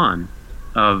that on,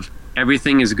 of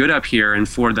everything is good up here, and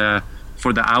for the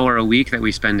hour a week that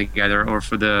we spend together, or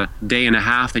for the day and a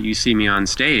half that you see me on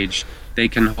stage, they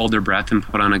can hold their breath and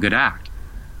put on a good act.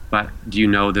 But do you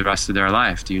know the rest of their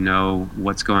life? Do you know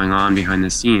what's going on behind the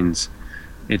scenes?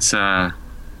 It's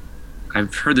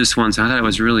I've heard this once, and I thought it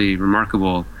was really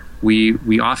remarkable.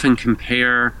 We often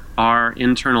compare our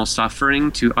internal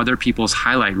suffering to other people's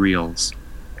highlight reels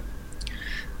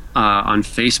on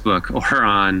Facebook,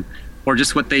 or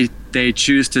just what they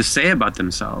choose to say about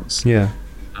themselves. Yeah.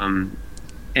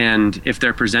 And if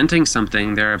they're presenting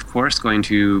something, they're of course going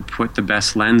to put the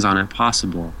best lens on it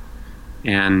possible.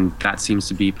 And that seems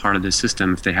to be part of the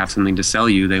system. If they have something to sell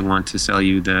you, they want to sell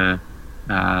you the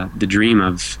dream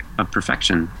of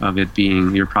perfection, of it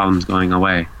being your problems going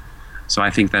away. So I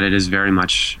think that it is very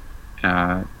much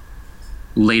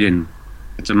laden.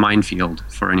 It's a minefield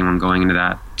for anyone going into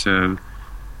that,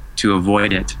 to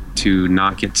avoid it, to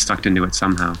not get stuck into it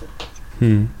somehow.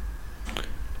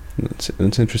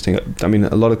 That's interesting. I mean,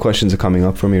 a lot of questions are coming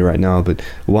up for me right now, but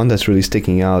one that's really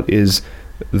sticking out is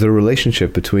the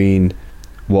relationship between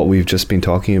what we've just been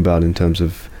talking about in terms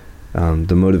of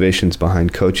the motivations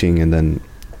behind coaching, and then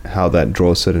how that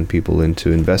draws certain people in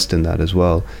to invest in that as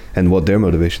well, and what their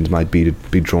motivations might be to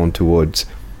be drawn towards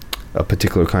a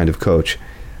particular kind of coach.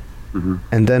 Mm-hmm.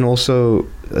 And then also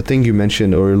a thing you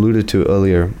mentioned or alluded to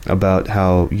earlier about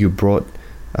how you brought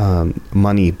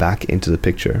money back into the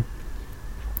picture,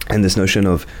 and this notion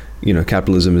of,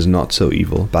 capitalism is not so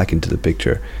evil back into the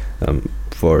picture.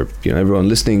 For everyone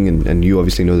listening, and you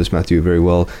obviously know this, Matthew, very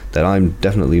well, that I'm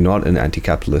definitely not an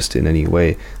anti-capitalist in any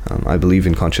way. I believe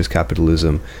in conscious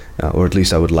capitalism, or at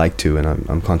least I would like to, and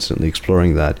I'm constantly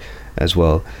exploring that as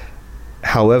well.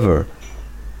 However,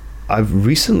 I've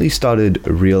recently started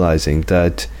realizing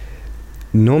that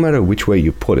no matter which way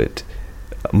you put it,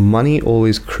 money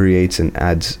always creates and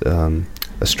adds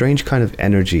a strange kind of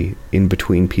energy in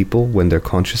between people when they're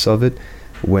conscious of it,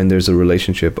 when there's a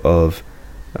relationship of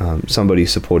somebody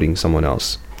supporting someone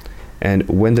else. And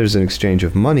when there's an exchange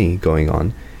of money going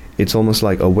on, it's almost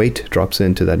like a weight drops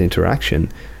into that interaction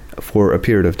for a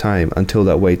period of time until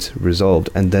that weight's resolved,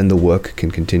 and then the work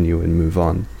can continue and move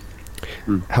on.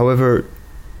 However,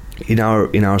 in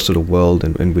our sort of world,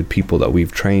 and with people that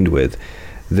we've trained with,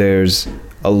 there's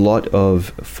a lot of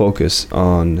focus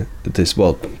on this,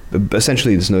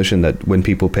 essentially this notion that when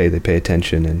people pay, they pay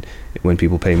attention, and when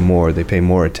people pay more, they pay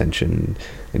more attention.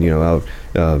 And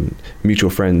our mutual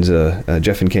friends,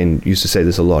 Jeff and Ken, used to say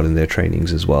this a lot in their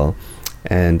trainings as well.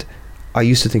 And I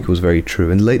used to think it was very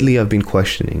true. And lately I've been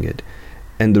questioning it.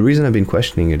 And the reason I've been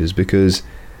questioning it is because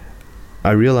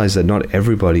I realize that not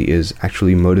everybody is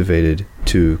actually motivated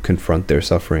to confront their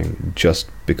suffering just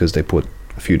because they put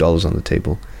a few dollars on the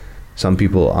table. Some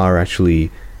people are actually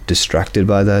distracted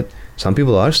by that. Some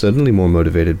people are certainly more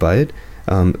motivated by it.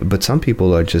 But some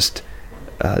people are just,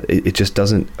 it just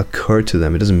doesn't occur to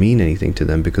them. It doesn't mean anything to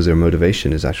them because their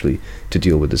motivation is actually to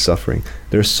deal with the suffering.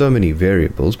 There are so many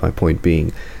variables, my point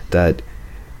being that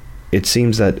it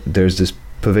seems that there's this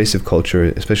pervasive culture,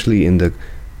 especially in the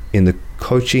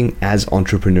coaching as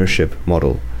entrepreneurship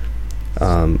model,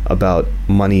 about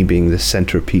money being the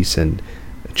centerpiece and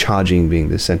charging being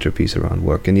the centerpiece around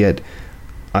work. And yet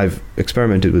I've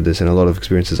experimented with this, and a lot of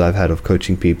experiences I've had of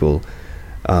coaching people,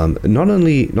 not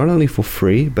only for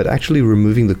free, but actually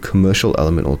removing the commercial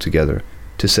element altogether,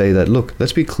 to say that, look,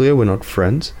 let's be clear, we're not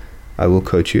friends. I will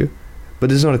coach you, but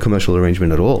this is not a commercial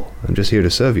arrangement at all. I'm just here to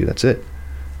serve you. That's it.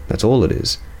 That's all it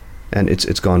is. And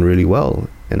it's gone really well.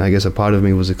 And I guess a part of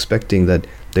me was expecting that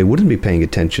they wouldn't be paying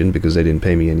attention because they didn't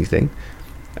pay me anything,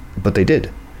 but they did.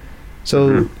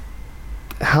 So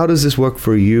how does this work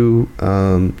for you?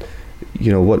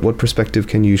 What perspective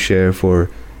can you share for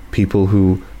people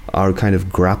who are kind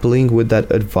of grappling with that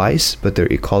advice, but their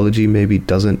ecology maybe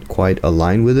doesn't quite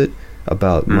align with it,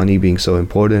 about money being so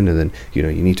important, and then you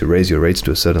need to raise your rates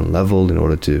to a certain level in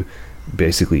order to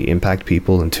basically impact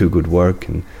people and do good work,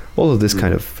 and all of this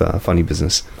kind of funny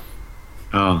business?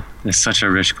 Oh, it's such a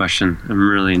rich question. I'm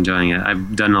really enjoying it.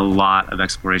 I've done a lot of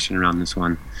exploration around this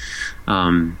one,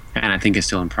 and I think it's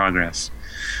still in progress.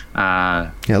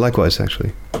 Yeah, likewise,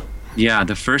 actually. Yeah,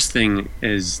 the first thing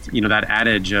is, that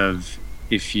adage of,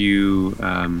 if you,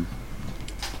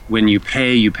 when you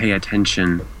pay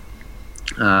attention.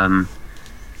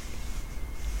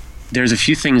 There's a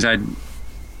few things I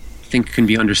think can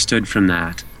be understood from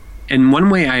that. In one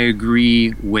way, I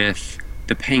agree with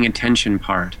the paying attention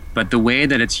part, but the way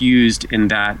that it's used in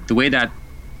that, the way that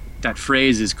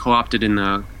phrase is co-opted in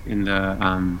the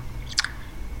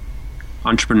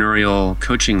entrepreneurial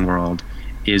coaching world,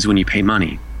 is when you pay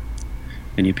money,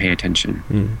 then you pay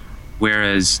attention.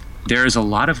 Whereas there's a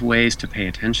lot of ways to pay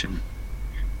attention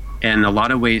and a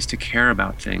lot of ways to care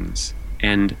about things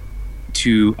and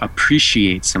to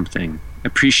appreciate something.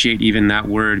 Appreciate, even that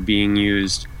word being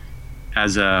used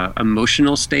as a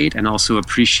emotional state, and also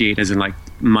appreciate as in like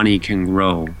money can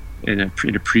grow.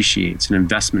 It appreciates, an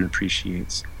investment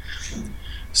appreciates.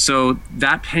 So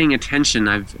that paying attention,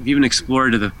 I've even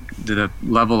explored to the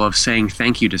level of saying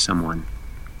thank you to someone.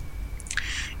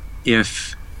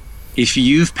 If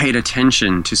you've paid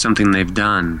attention to something they've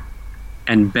done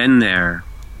and been there,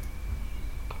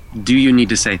 do you need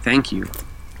to say thank you?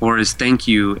 Or is thank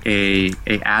you a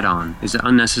add-on? Is it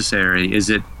unnecessary? Is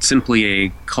it simply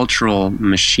a cultural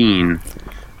machine,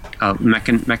 a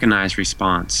mechanized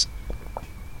response?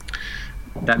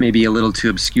 That may be a little too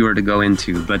obscure to go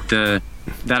into, but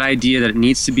that idea that it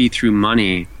needs to be through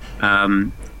money,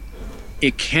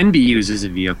 it can be used as a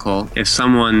vehicle if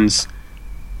someone's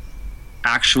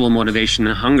actual motivation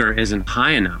and hunger isn't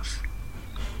high enough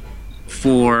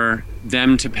for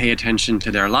them to pay attention to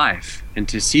their life and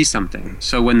to see something.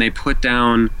 So when they put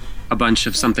down a bunch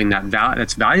of something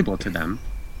that's valuable to them,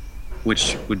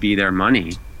 which would be their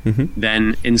money,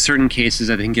 then in certain cases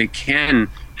I think it can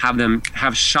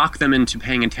shock them into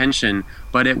paying attention,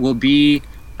 but it will be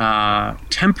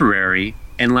temporary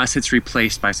unless it's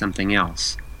replaced by something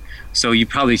else. So you've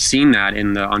probably seen that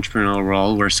in the entrepreneurial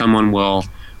role, where someone will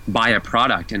buy a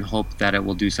product and hope that it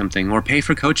will do something, or pay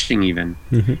for coaching even.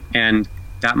 And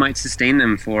that might sustain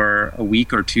them for a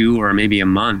week or two or maybe a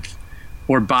month.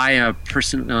 Or buy a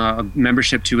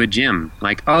membership to a gym.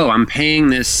 Like, oh, I'm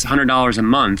paying this $100 a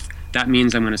month, that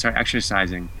means I'm going to start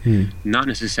exercising. Not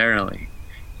necessarily.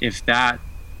 If that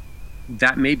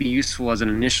may be useful as an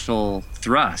initial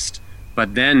thrust,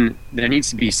 but then there needs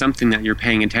to be something that you're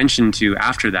paying attention to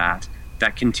after that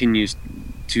continues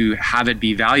to have it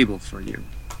be valuable for you.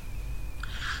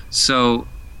 So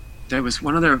there was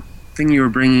one other thing you were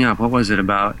bringing up. What was it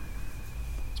about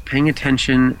paying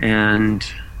attention? And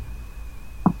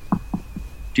do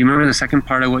you remember the second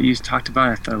part of what you talked about?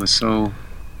 I thought it was so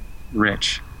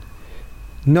rich.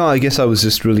 No, I guess I was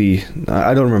just really,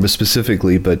 I don't remember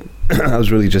specifically, but I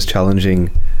was really just challenging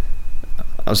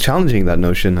that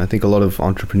notion. I think a lot of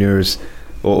entrepreneurs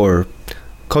or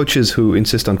coaches who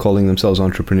insist on calling themselves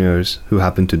entrepreneurs who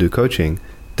happen to do coaching,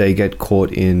 they get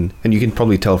caught in, and you can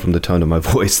probably tell from the tone of my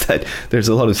voice that there's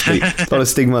a lot of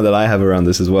stigma that I have around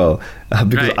this as well,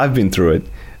 because right. I've been through it.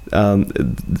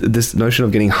 This notion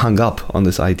of getting hung up on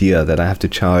this idea that I have to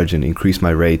charge and increase my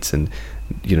rates and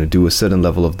do a certain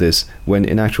level of this, when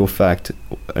in actual fact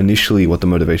initially what the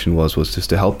motivation was just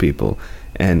to help people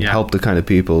and help the kind of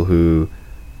people who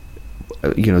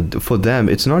for them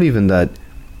it's not even that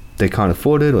they can't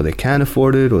afford it or they can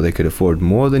afford it or they could afford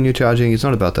more than you're charging. It's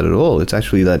not about that at all. It's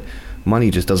actually that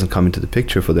money just doesn't come into the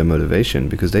picture for their motivation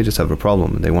because they just have a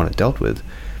problem and they want it dealt with.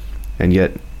 And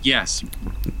yet yes,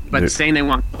 but saying they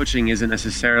want coaching isn't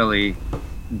necessarily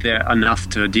enough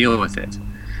to deal with it.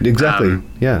 Exactly.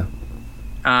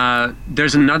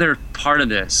 There's another part of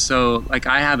this. So like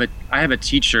I have a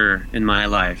teacher in my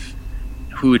life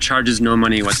who charges no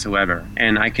money whatsoever,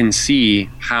 and I can see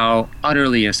how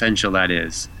utterly essential that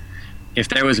is. If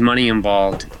there was money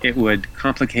involved, it would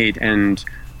complicate and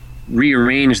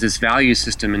rearrange this value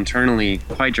system internally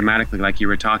quite dramatically, like you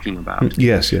were talking about.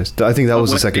 Yes. I think that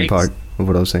was the second part of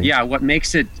what I was saying. Yeah, what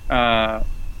makes it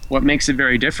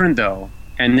very different though,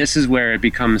 and this is where it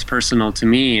becomes personal to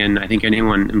me, and I think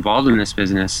anyone involved in this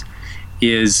business,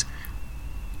 is,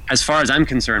 as far as I'm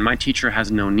concerned, my teacher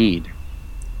has no need.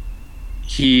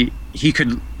 He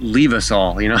could leave us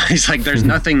all, He's like, there's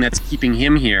nothing that's keeping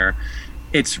him here.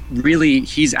 It's really,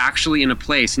 he's actually in a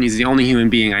place, and he's the only human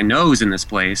being I know who's in this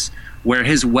place, where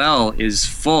his well is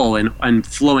full and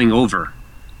flowing over.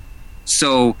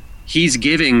 So he's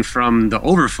giving from the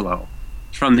overflow,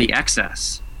 from the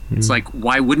excess. It's like,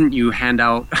 why wouldn't you hand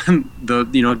out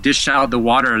dish out the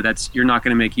water that's you're not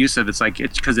going to make use of? It's like,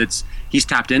 it's because he's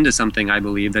tapped into something, I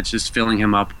believe, that's just filling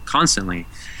him up constantly.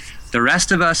 The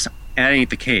rest of us, that ain't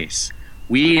the case.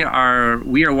 We are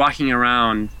walking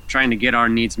around trying to get our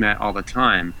needs met all the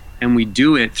time, and we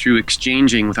do it through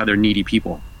exchanging with other needy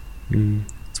people.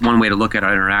 It's one way to look at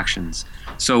our interactions.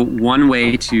 So one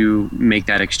way to make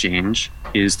that exchange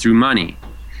is through money.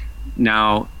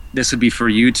 Now, this would be for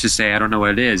you to say, I don't know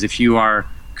what it is. If you are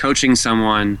coaching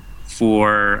someone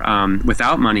for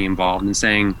without money involved and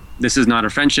saying, this is not a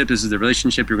friendship, this is the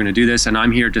relationship, you're going to do this, and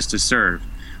I'm here just to serve.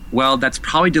 Well, that's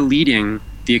probably deleting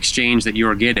the exchange that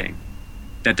you're getting.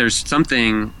 That there's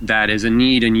something that is a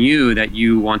need in you that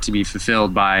you want to be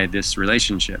fulfilled by this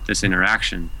relationship, this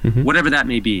interaction, whatever that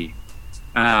may be.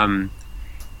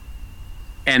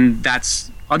 And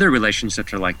that's other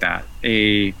relationships are like that.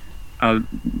 A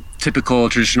typical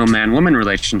traditional man-woman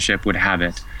relationship would have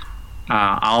it.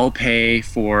 I'll pay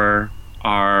for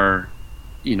our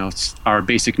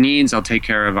basic needs. I'll take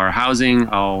care of our housing.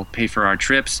 I'll pay for our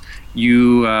trips.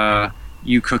 You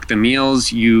cook the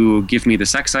meals. You give me the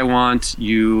sex I want.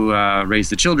 You raise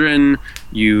the children.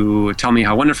 You tell me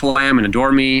how wonderful I am and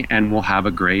adore me, and we'll have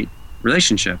a great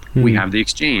relationship. We have the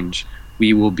exchange.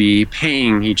 We will be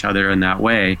paying each other in that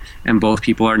way, and both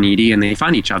people are needy and they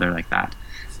find each other like that.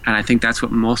 And I think that's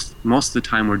what most of the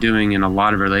time we're doing in a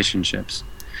lot of relationships.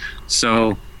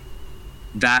 So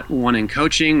that one in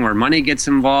coaching where money gets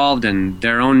involved and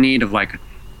their own need of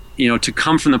to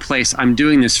come from the place, I'm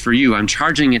doing this for you, I'm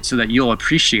charging it so that you'll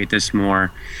appreciate this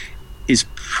more, is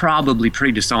probably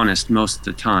pretty dishonest most of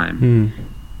the time.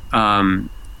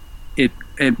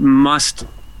 It must,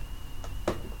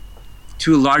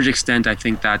 to a large extent, I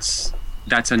think that's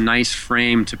a nice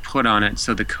frame to put on it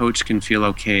so the coach can feel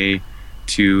okay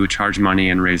to charge money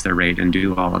and raise their rate and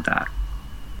do all of that.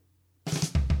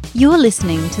 You're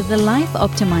listening to the Life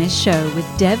Optimized Show with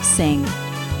Dev Singh.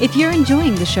 If you're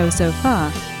enjoying the show so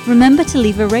far, remember to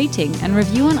leave a rating and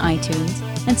review on iTunes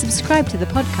and subscribe to the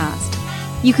podcast.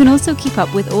 You can also keep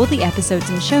up with all the episodes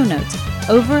and show notes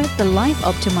over at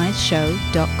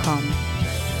thelifeoptimizeshow.com.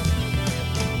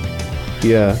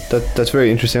 Yeah, that's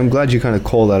very interesting. I'm glad you kind of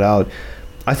call that out.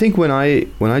 I think when I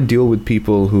deal with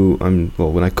people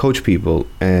when I coach people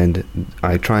and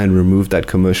I try and remove that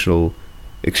commercial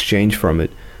exchange from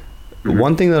it,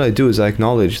 one thing that I do is I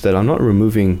acknowledge that I'm not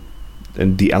removing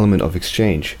the element of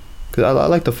exchange. Because I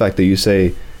like the fact that you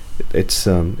say it's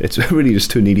really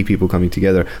just two needy people coming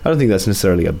together. I don't think that's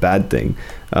necessarily a bad thing.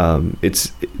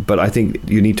 But I think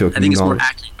you need to acknowledge. I think it's more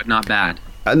accurate, but not bad.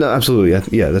 No, absolutely.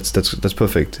 Yeah, that's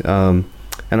perfect.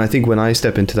 And I think when I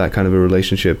step into that kind of a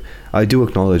relationship, I do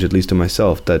acknowledge, at least to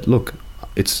myself, that look,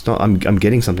 it's not. I'm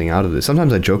getting something out of this.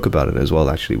 Sometimes I joke about it as well.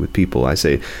 Actually, with people, I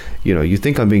say, you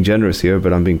think I'm being generous here,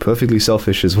 but I'm being perfectly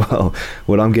selfish as well.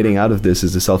 What I'm getting out of this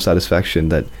is the self-satisfaction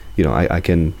that I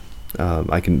can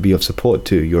be of support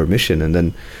to your mission. And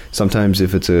then sometimes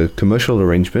if it's a commercial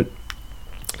arrangement,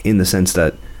 in the sense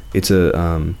that it's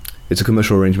a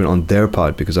commercial arrangement on their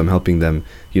part because I'm helping them,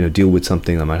 deal with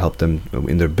something that might help them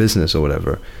in their business or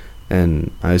whatever.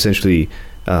 And I essentially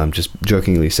just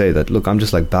jokingly say that, look, I'm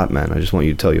just like Batman. I just want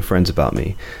you to tell your friends about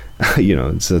me.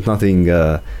 It's nothing.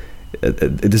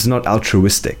 This is not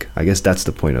altruistic. I guess that's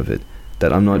the point of it.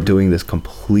 That I'm not doing this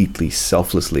completely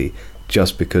selflessly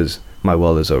just because my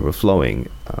well is overflowing.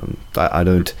 I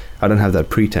don't have that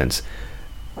pretense.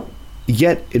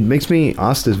 Yet it makes me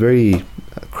ask this very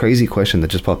crazy question that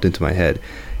just popped into my head,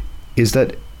 is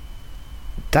that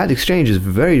exchange is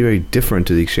very, very different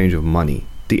to the exchange of money.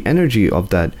 The energy of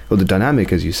that, or the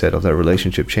dynamic, as you said, of that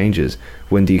relationship changes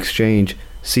when the exchange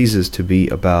ceases to be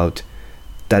about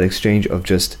that exchange of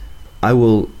just, I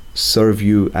will serve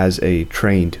you as a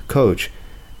trained coach,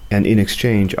 and in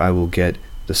exchange I will get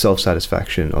the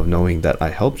self-satisfaction of knowing that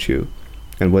I helped you.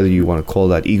 And whether you want to call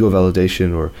that ego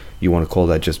validation or you want to call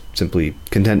that just simply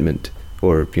contentment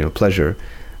or pleasure,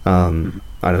 I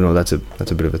don't know. That's a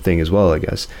bit of a thing as well, I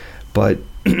guess. But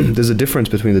there's a difference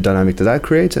between the dynamic that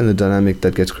creates and the dynamic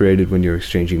that gets created when you're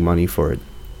exchanging money for it.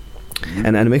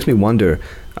 And it makes me wonder,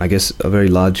 I guess, a very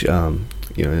large, in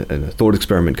a thought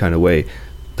experiment kind of way,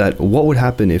 that what would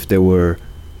happen if there were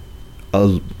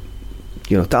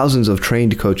thousands of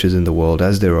trained coaches in the world,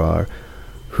 as there are,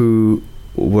 who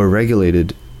were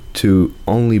regulated to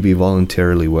only be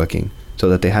voluntarily working, so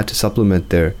that they had to supplement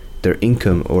their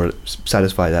income or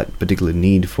satisfy that particular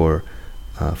need for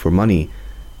money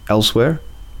elsewhere,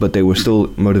 but they were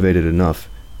still motivated enough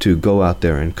to go out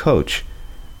there and coach,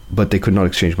 but they could not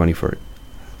exchange money for it.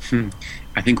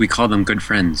 I think we call them good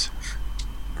friends.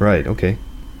 Right. Okay.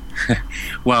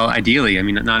 Well, ideally, I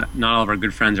mean, not all of our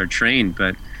good friends are trained,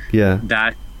 but yeah,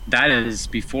 that is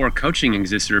before coaching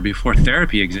existed or before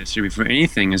therapy existed or before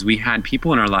anything, is we had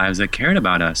people in our lives that cared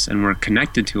about us and were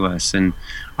connected to us, and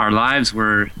our lives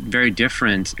were very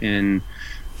different, at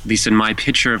least in my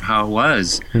picture of how it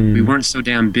was. We weren't so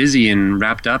damn busy and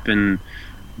wrapped up in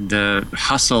the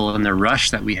hustle and the rush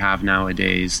that we have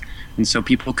nowadays. And so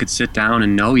people could sit down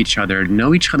and know each other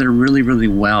really, really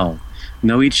well,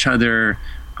 know each other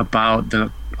about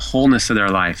the wholeness of their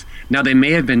life. Now, they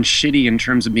may have been shitty in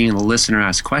terms of being able to listen or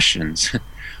ask questions,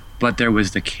 but there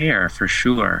was the care for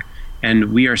sure.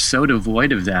 And we are so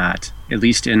devoid of that, at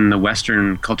least in the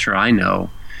Western culture I know,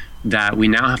 that we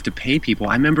now have to pay people.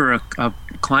 I remember a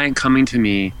client coming to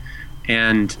me,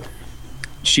 and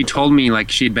she told me like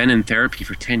she had been in therapy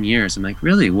for 10 years. I'm like,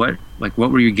 really? What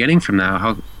were you getting from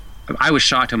that? I was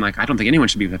shocked. I'm like, I don't think anyone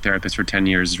should be with a therapist for 10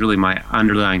 years, is really my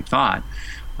underlying thought.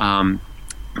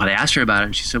 But I asked her about it,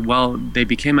 and she said, well, they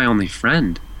became my only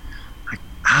friend. Like,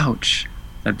 ouch.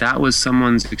 That was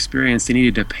someone's experience. They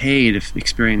needed to pay to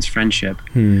experience friendship.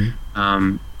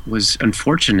 Was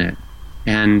unfortunate.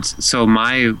 And so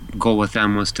my goal with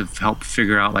them was to help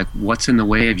figure out, like, what's in the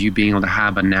way of you being able to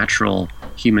have a natural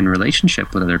human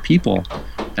relationship with other people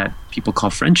that people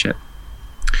call friendship.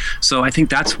 So I think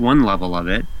that's one level of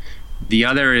it. The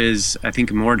other is, I think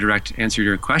a more direct answer to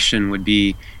your question would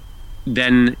be,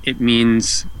 then it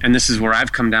means, and this is where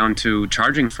I've come down to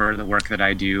charging for the work that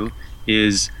I do,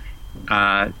 is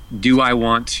do I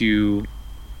want to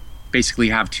basically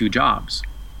have two jobs?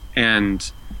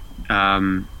 And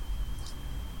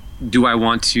do I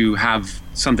want to have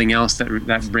something else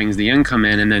that brings the income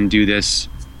in and then do this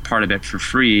part of it for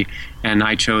free? And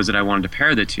I chose that I wanted to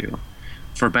pair the two,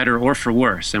 for better or for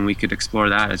worse, and we could explore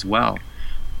that as well.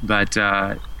 But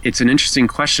it's an interesting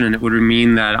question, and it would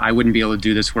mean that I wouldn't be able to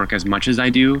do this work as much as I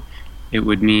do. It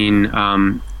would mean,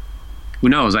 who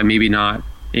knows, I may be not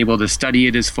able to study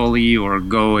it as fully or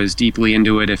go as deeply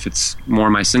into it if it's more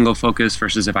my single focus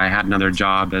versus if I had another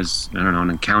job as, I don't know, an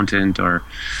accountant or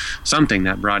something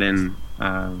that brought in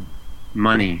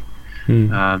money.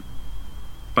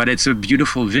 But it's a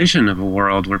beautiful vision of a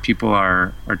world where people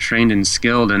are trained and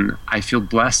skilled, and I feel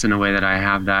blessed in a way that I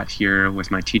have that here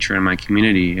with my teacher and my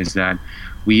community, is that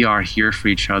we are here for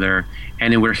each other,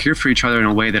 and we're here for each other in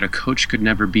a way that a coach could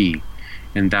never be,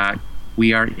 and that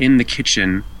we are in the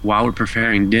kitchen while we're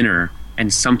preparing dinner,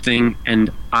 and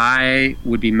I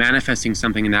would be manifesting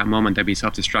something in that moment that'd be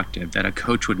self-destructive, that a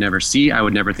coach would never see. I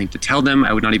would never think to tell them.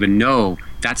 I would not even know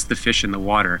that's the fish in the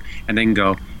water, and then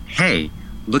go, hey,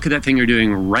 look at that thing you're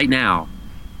doing right now.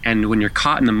 And when you're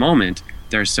caught in the moment,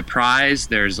 there's surprise,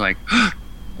 there's like,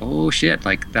 oh shit,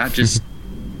 like that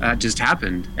just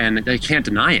happened, and I can't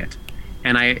deny it.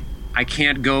 And I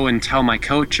can't go and tell my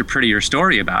coach a prettier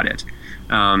story about it.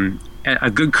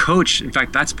 A good coach, in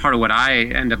fact, that's part of what I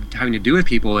end up having to do with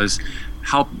people, is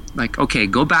help, like, okay,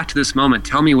 go back to this moment,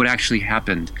 tell me what actually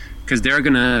happened, because they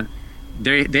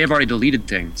have already deleted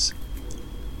things.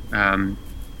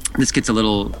 This gets a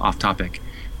little off topic,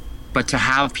 but to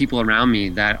have people around me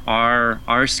that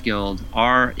are skilled,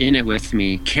 are in it with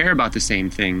me, care about the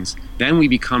same things, then we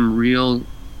become real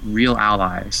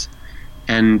allies,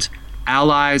 and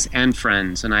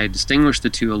friends. And I distinguish the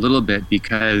two a little bit,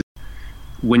 because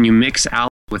when you mix ally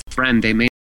with friend, they may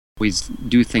always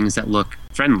do things that look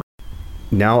friendly.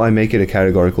 Now I make it a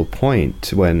categorical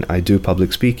point when I do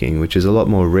public speaking, which is a lot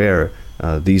more rare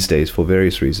these days for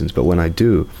various reasons. But when I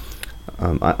do,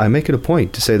 I make it a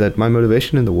point to say that my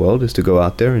motivation in the world is to go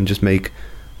out there and just make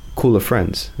cooler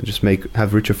friends and just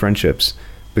have richer friendships,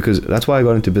 because that's why I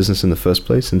got into business in the first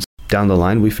place. And down the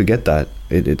line, we forget that.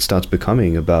 It starts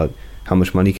becoming about how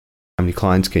much money, how many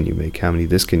clients can you make, how many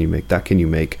this can you make, that can you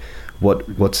make,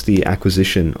 what's the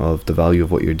acquisition of the value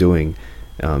of what you're doing,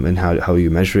 and how are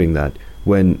you measuring that,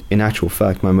 when in actual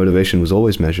fact my motivation was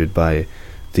always measured by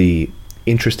the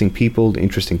interesting people, the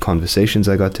interesting conversations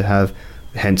I got to have,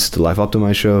 hence the Life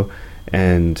Optimized show,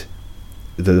 and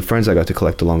the friends I got to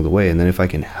collect along the way. And then if I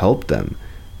can help them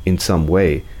in some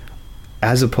way,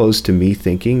 as opposed to me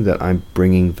thinking that I'm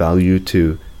bringing value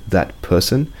to that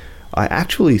person, I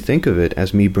actually think of it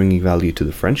as me bringing value to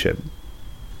the friendship.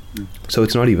 So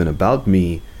it's not even about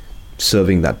me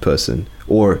serving that person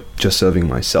or just serving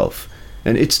myself.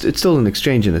 And it's still an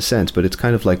exchange in a sense, but it's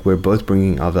kind of like we're both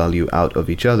bringing our value out of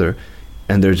each other,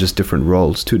 and there's just different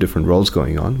roles, two different roles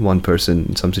going on. One person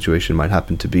in some situation might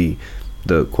happen to be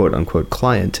the quote-unquote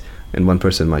client, and one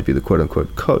person might be the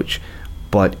quote-unquote coach.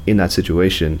 But in that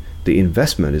situation, the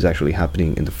investment is actually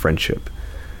happening in the friendship.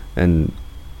 And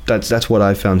that's what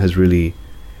I found has really,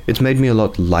 it's made me a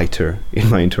lot lighter in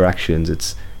my interactions.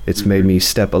 It's made me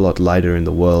step a lot lighter in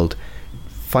the world.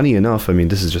 Funny enough, I mean,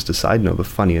 this is just a side note, but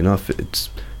funny enough, it's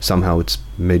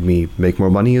made me make more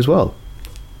money as well.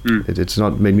 It's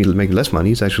not made me make less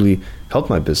money. It's actually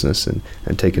helped my business and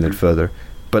taken it further.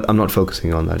 But I'm not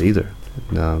focusing on that either.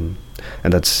 And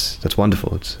that's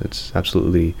wonderful. It's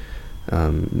absolutely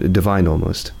divine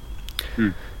almost.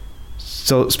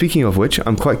 So speaking of which,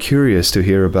 I'm quite curious to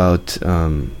hear about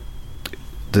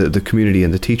the community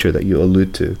and the teacher that you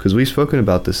allude to, because we've spoken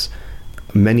about this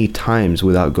many times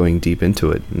without going deep into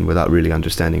it and without really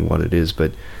understanding what it is.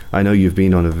 But I know you've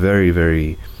been on a very,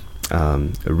 very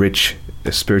rich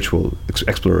spiritual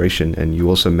exploration, and you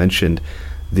also mentioned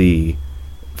the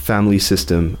family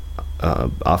system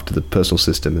after the personal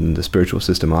system and the spiritual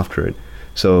system after it.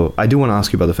 So I do want to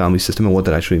ask you about the family system and what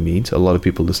that actually means. A lot of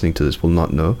people listening to this will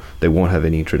not know. They won't have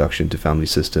any introduction to family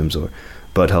systems or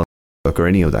bud health. book or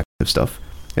any of that kind of stuff.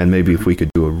 And maybe if we could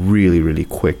do a really, really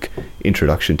quick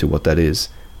introduction to what that is,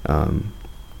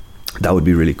 that would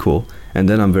be really cool. And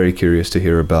then I'm very curious to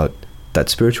hear about that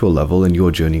spiritual level and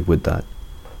your journey with that.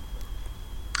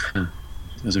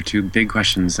 Those are two big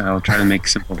questions I'll try to make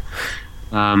simple.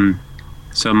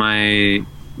 So my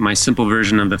simple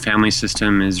version of the family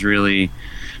system is really,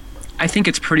 I think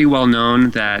it's pretty well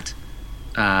known that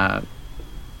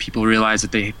people realize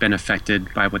that they've been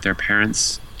affected by what their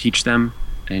parents teach them,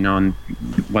 and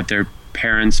what their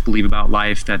parents believe about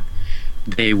life, that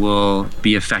they will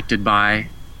be affected by.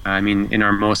 I mean, in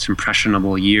our most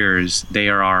impressionable years, they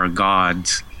are our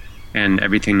gods, and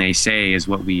everything they say is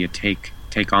what we take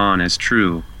on as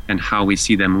true, and how we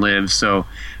see them live. So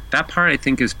that part, I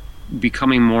think, is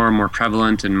becoming more and more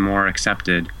prevalent and more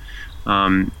accepted.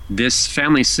 This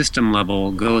family system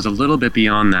level goes a little bit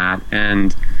beyond that,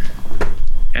 and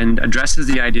addresses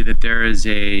the idea that there is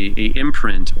a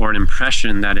imprint or an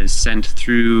impression that is sent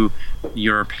through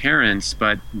your parents,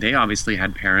 but they obviously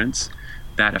had parents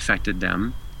that affected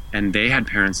them, and they had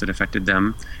parents that affected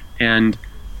them, and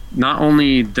not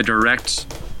only the direct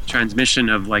transmission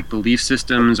of like belief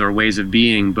systems or ways of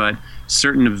being, but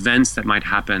certain events that might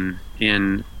happen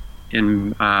in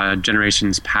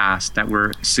generations past that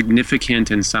were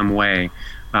significant in some way,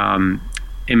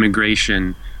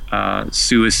 immigration,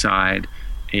 suicide,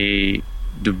 a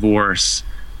divorce,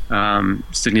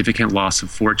 significant loss of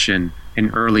fortune, an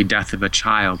early death of a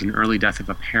child, an early death of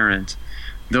a parent.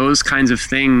 Those kinds of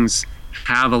things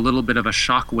have a little bit of a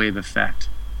shockwave effect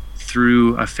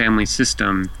through a family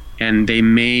system, and they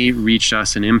may reach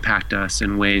us and impact us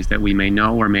in ways that we may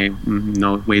know, or may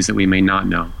know ways that we may not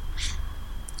know.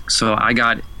 So I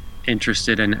got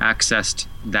interested and accessed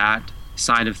that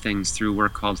side of things through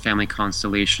work called Family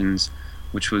Constellations,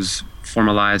 which was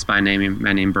formalized by a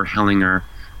man named Bert Hellinger,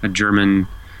 a German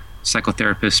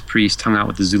psychotherapist, priest, hung out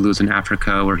with the Zulus in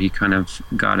Africa, where he kind of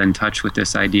got in touch with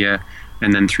this idea,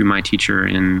 and then through my teacher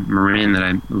in Marin that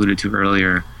I alluded to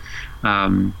earlier,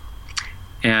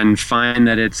 and find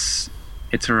that it's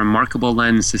a remarkable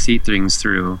lens to see things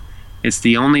through. It's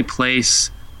the only place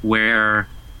where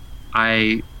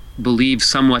I believe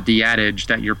somewhat the adage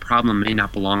that your problem may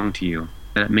not belong to you,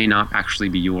 that it may not actually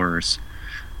be yours.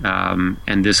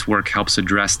 And this work helps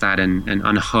address that and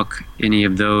unhook any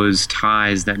of those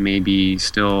ties that may be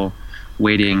still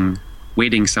weighting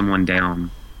someone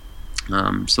down.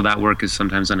 So that work is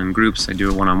sometimes done in groups. I do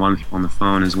it one-on-one with people on the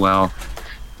phone as well.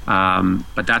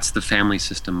 But that's the family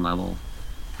system level.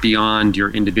 Beyond your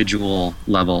individual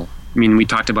level, I mean, we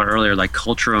talked about earlier, like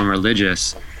cultural and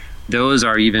religious, those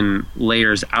are even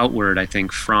layers outward, I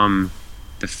think, from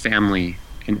the family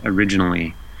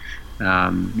originally.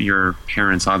 Your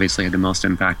parents obviously had the most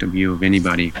impact of you of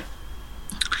anybody.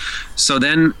 So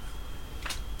then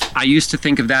I used to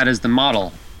think of that as the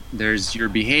model. There's your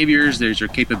behaviors, there's your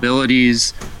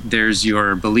capabilities, there's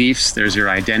your beliefs, there's your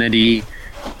identity,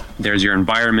 there's your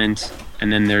environment,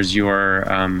 and then there's your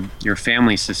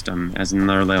family system as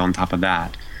another layer on top of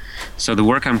that. So the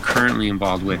work I'm currently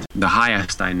involved with, the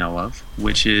highest I know of,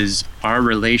 which is our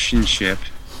relationship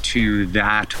to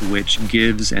that which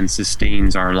gives and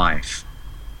sustains our life,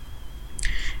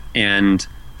 and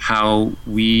how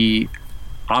we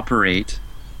operate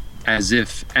as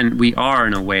if, and we are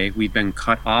in a way, we've been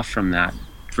cut off from that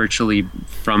virtually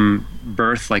from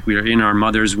birth, like we are in our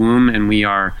mother's womb, and we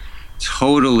are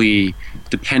totally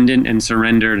dependent and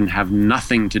surrendered and have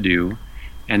nothing to do,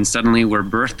 and suddenly we're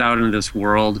birthed out into this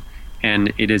world,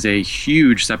 and it is a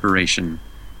huge separation,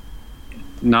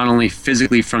 not only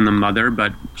physically from the mother,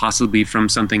 but possibly from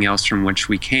something else from which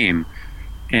we came.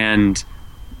 And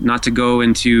not to go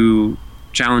into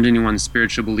challenge anyone's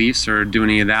spiritual beliefs or do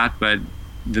any of that, but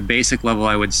the basic level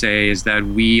I would say is that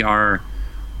we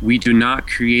do not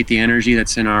create the energy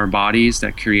that's in our bodies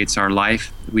that creates our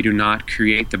life. We do not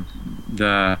create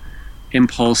the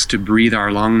impulse to breathe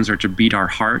our lungs or to beat our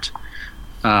heart.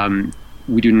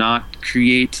 We do not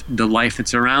create the life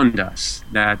that's around us,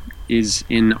 that is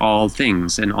in all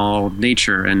things and all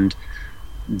nature and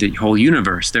the whole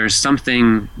universe. There's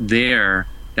something there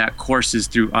that courses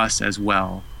through us as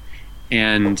well.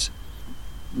 And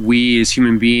we as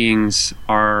human beings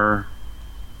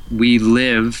we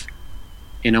live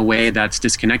in a way that's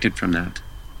disconnected from that.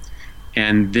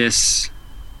 And this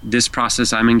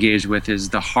process I'm engaged with is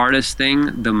the hardest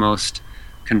thing, the most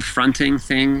confronting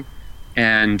thing,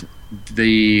 and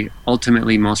the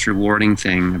ultimately most rewarding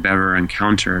thing I've ever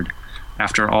encountered.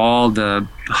 After all the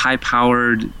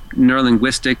high-powered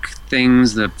neurolinguistic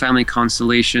things, the family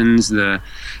constellations, the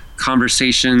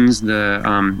conversations,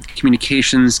 the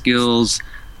communication skills,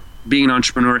 being an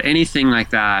entrepreneur, anything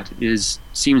like that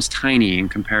seems tiny in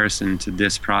comparison to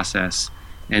this process.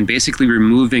 And basically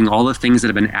removing all the things that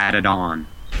have been added on,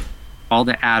 all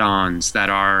the add-ons that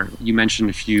are, you mentioned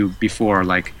a few before,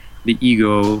 like the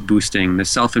ego boosting, the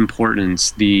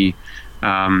self-importance,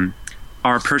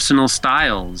 our personal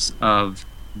styles of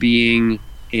being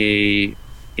a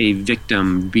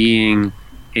victim, being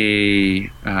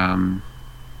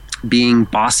being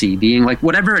bossy, being like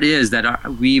whatever it is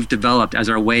that we've developed as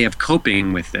our way of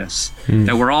coping with this,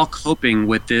 that we're all coping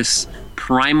with this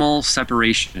primal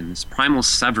separation, this primal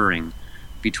severing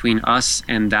between us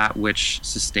and that which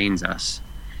sustains us.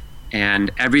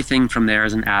 And everything from there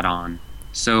is an add-on.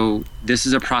 So this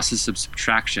is a process of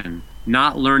subtraction,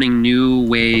 not learning new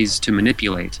ways to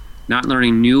manipulate, not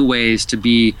learning new ways to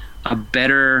be a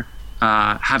better,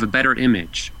 have a better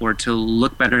image or to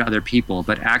look better to other people,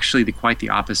 but actually quite the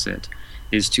opposite,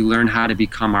 is to learn how to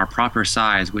become our proper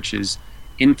size, which is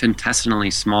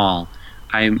infinitesimally small.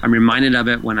 I'm reminded of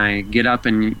it when I get up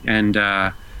and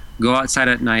go outside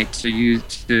at night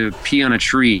to pee on a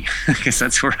tree, because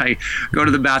that's where I go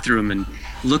to the bathroom and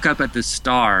look up at the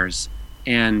stars,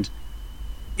 and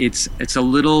it's a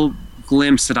little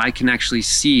glimpse that I can actually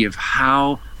see of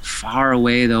how far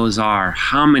away those are,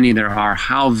 how many there are,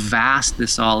 how vast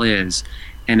this all is.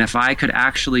 And if I could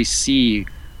actually see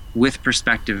with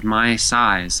perspective my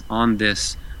size on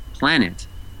this planet,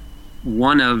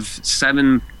 one of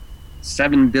 7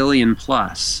 billion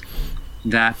plus,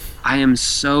 that I am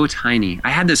so tiny. I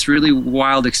had this really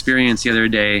wild experience the other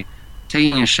day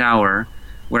taking a shower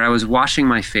where I was washing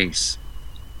my face,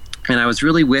 and I was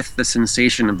really with the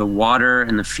sensation of the water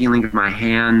and the feeling of my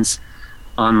hands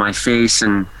on my face,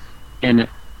 and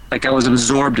like I was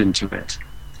absorbed into it.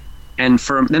 And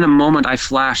for then a moment I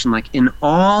flashed, and like in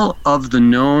all of the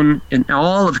known, in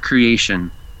all of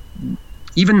creation,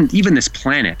 even this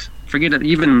planet, forget it,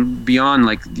 even beyond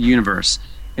like the universe,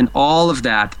 and all of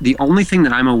that, the only thing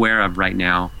that I'm aware of right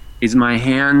now is my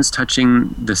hands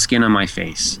touching the skin on my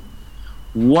face.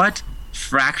 What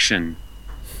fraction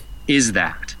is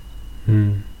that?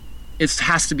 It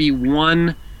has to be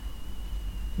 1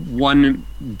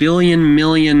 billion,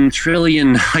 million,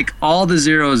 trillion, like all the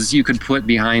zeros you could put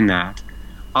behind that,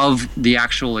 of the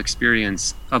actual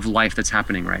experience of life that's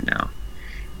happening right now.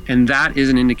 And that is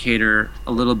an indicator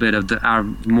a little bit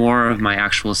of more of my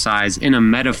actual size in a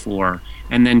metaphor,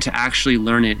 and then to actually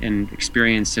learn it and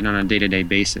experience it on a day-to-day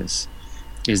basis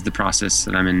is the process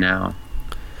that I'm in now.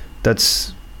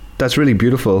 That's really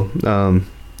beautiful.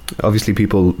 Obviously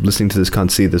people listening to this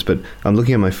can't see this, but I'm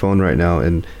looking at my phone right now,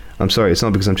 and I'm sorry, it's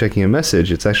not because I'm checking a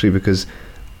message, it's actually because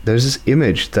there's this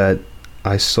image that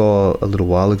I saw a little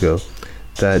while ago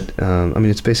that,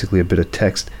 it's basically a bit of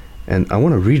text, and I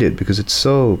want to read it because it's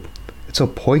so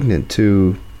poignant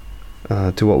to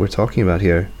what we're talking about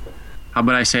here. How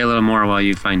about I say a little more while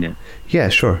you find it? Yeah,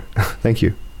 sure. Thank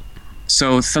you.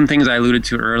 So some things I alluded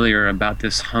to earlier about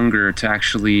this hunger to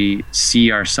actually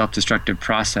see our self-destructive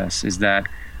process is that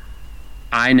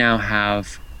I now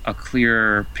have a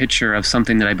clearer picture of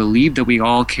something that I believe that we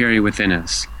all carry within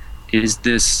us, is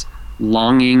this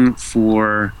longing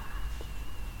for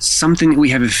something that we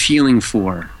have a feeling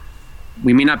for.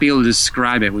 We may not be able to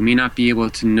describe it, we may not be able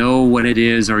to know what it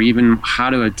is or even how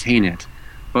to attain it,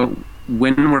 but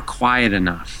when we're quiet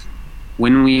enough,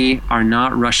 when we are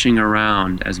not rushing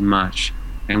around as much,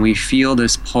 and we feel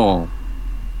this pull,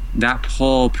 that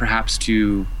pull perhaps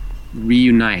to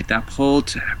reunite, that pull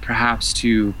to perhaps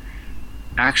to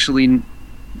actually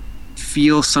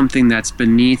feel something that's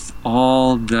beneath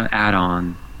all the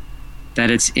add-on,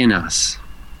 that it's in us.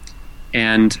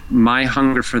 And my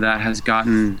hunger for that has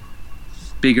gotten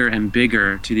bigger and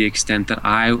bigger to the extent that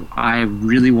I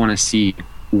really want to see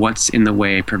what's in the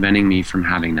way preventing me from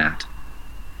having that.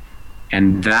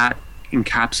 And that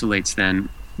encapsulates then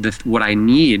what I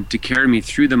need to carry me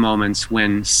through the moments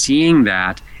when seeing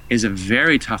that is a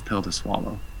very tough pill to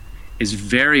swallow, is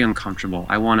very uncomfortable.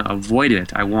 I want to avoid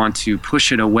it. I want to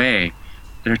push it away.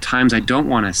 There are times I don't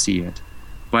want to see it.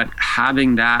 But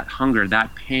having that hunger,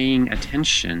 that paying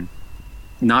attention,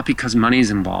 not because money's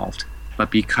involved,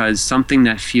 but because something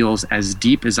that feels as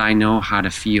deep as I know how to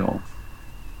feel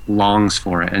longs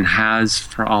for it and has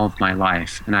for all of my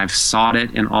life. And I've sought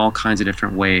it in all kinds of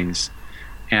different ways,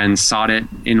 and sought it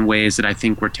in ways that I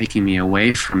think were taking me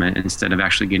away from it instead of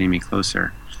actually getting me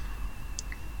closer.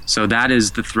 So that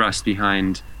is the thrust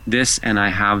behind this, and I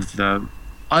have the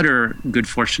utter good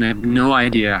fortune. I have no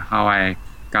idea how I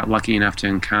got lucky enough to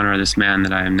encounter this man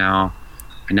that I now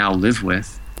live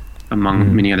with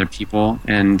among many other people.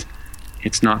 And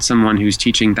it's not someone who's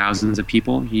teaching thousands of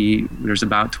people. There's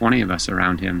about 20 of us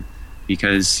around him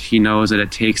because he knows that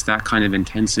it takes that kind of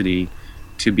intensity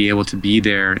to be able to be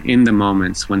there in the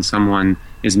moments when someone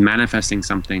is manifesting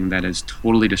something that is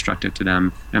totally destructive to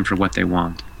them and for what they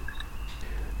want.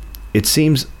 It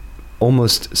seems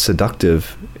almost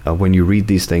seductive when you read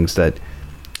these things that,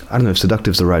 I don't know if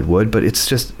seductive is the right word, but it's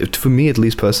just, for me at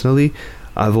least personally,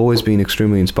 I've always been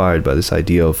extremely inspired by this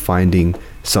idea of finding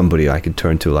somebody I could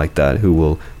turn to like that, who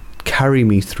will carry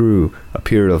me through a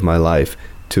period of my life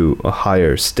to a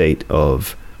higher state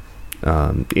of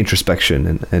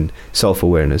introspection and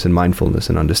self-awareness and mindfulness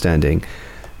and understanding.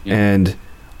 Yeah. And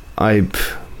I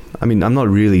mean, I'm not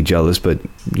really jealous, but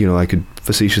I could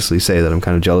facetiously say that I'm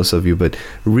kind of jealous of you, but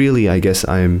really, I guess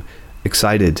I'm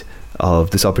excited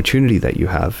of this opportunity that you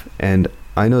have. And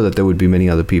I know that there would be many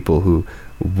other people who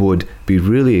would be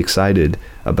really excited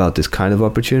about this kind of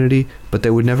opportunity, but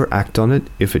they would never act on it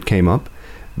if it came up,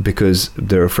 because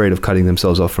they're afraid of cutting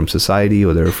themselves off from society,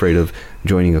 or they're afraid of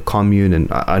joining a commune.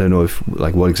 And I don't know if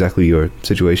what exactly your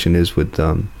situation is with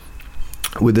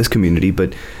this community,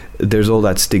 but there's all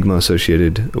that stigma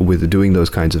associated with doing those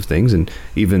kinds of things. And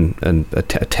even a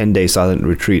 10-day silent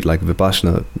retreat like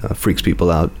Vipassana freaks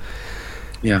people out.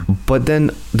 Yeah. But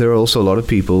then there are also a lot of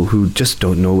people who just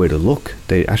don't know where to look.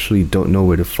 They actually don't know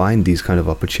where to find these kind of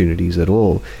opportunities at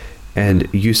all. And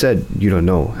you said you don't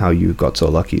know how you got so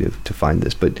lucky to find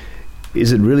this, but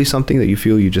is it really something that you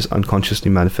feel you just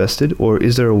unconsciously manifested, or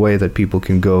is there a way that people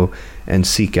can go and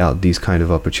seek out these kind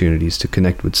of opportunities to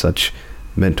connect with such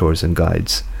mentors and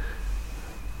guides?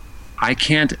 I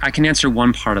can answer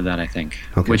one part of that, I think,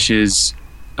 okay. Which is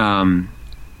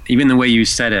even the way you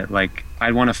said it, like,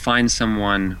 I'd want to find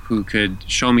someone who could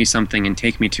show me something and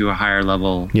take me to a higher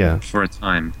level for a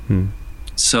time.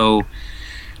 So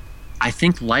I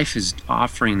think life is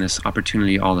offering this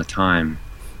opportunity all the time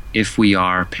if we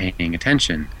are paying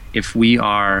attention, if we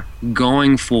are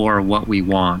going for what we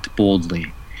want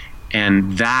boldly.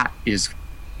 And that is,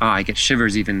 I get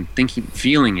shivers even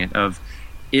feeling it, of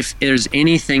if there's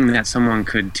anything that someone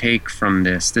could take from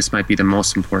this might be the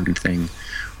most important thing,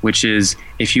 which is,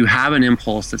 if you have an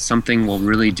impulse that something will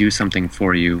really do something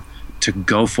for you, to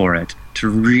go for it, to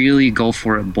really go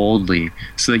for it boldly,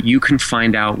 so that you can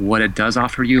find out what it does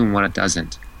offer you and what it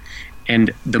doesn't. And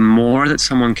the more that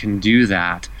someone can do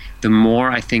that, the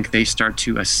more I think they start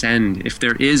to ascend. If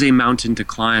there is a mountain to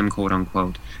climb, quote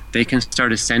unquote, they can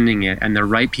start ascending it, and the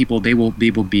right people, they will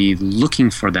be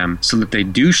looking for them, so that they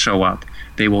do show up.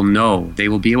 They will know, they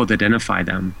will be able to identify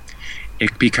them.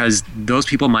 Because those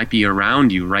people might be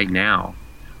around you right now,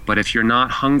 but if you're not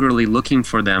hungrily looking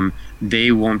for them,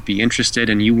 they won't be interested,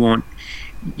 and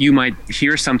you might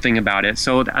hear something about it.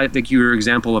 So I think your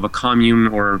example of a commune,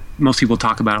 or most people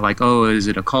talk about it like, oh, is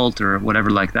it a cult or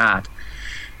whatever like that.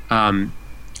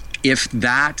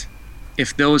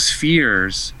 If those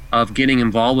fears of getting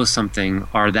involved with something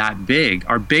are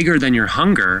bigger than your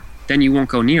hunger, then you won't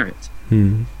go near it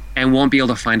and won't be able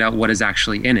to find out what is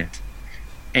actually in it.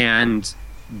 And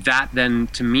that then,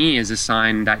 to me, is a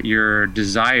sign that your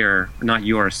desire,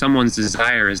 someone's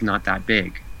desire is not that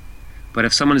big. But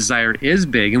if someone's desire is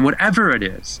big, and whatever it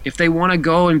is, if they want to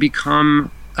go and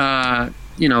become, Dan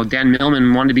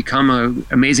Millman wanted to become an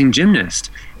amazing gymnast,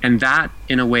 and that,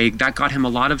 in a way, that got him a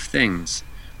lot of things.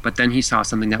 But then he saw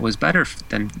something that was better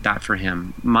than that for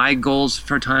him. My goals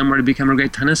for a time were to become a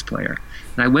great tennis player,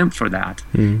 and I went for that.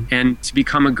 And to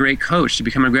become a great coach, to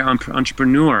become a great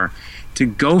entrepreneur, to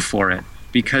go for it.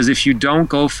 Because if you don't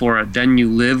go for it, then you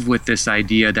live with this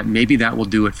idea that maybe that will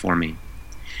do it for me.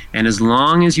 And as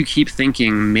long as you keep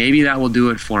thinking, maybe that will do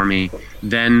it for me,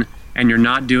 and you're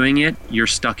not doing it, you're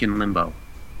stuck in limbo.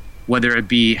 Whether it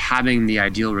be having the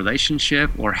ideal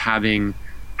relationship, or having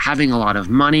a lot of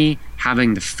money,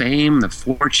 having the fame, the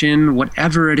fortune,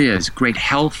 whatever it is, great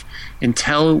health,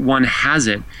 until one has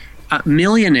it.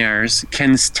 Millionaires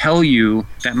can tell you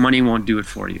that money won't do it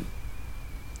for you,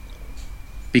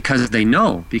 because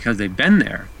they've been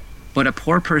there. But a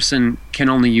poor person can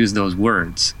only use those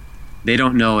words. They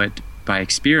don't know it by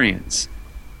experience.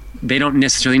 They don't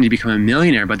necessarily need to become a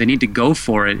millionaire, but they need to go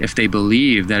for it if they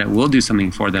believe that it will do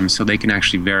something for them, so they can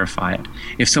actually verify it.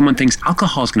 If someone thinks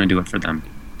alcohol is going to do it for them,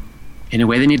 in a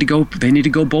way, they need to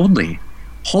go boldly.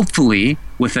 Hopefully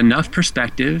with enough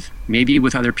perspective, maybe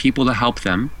with other people to help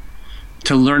them,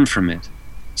 to learn from it,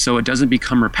 so it doesn't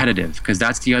become repetitive, because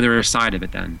that's the other side of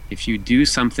it then. If you do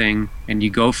something and you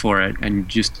go for it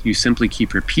and you simply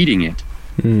keep repeating it,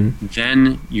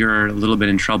 then you're a little bit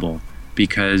in trouble,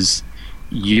 because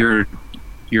you're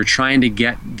trying to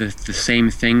get the same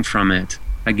thing from it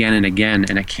again and again,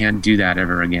 and it can't do that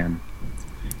ever again.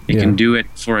 It can do it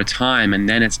for a time, and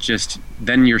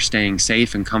then you're staying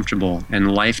safe and comfortable,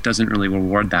 and life doesn't really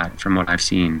reward that, from what I've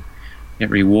seen. It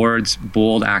rewards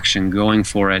bold action, going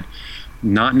for it,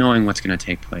 not knowing what's going to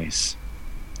take place.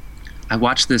 I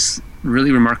watched this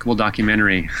really remarkable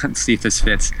documentary, let's see if this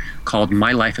fits, called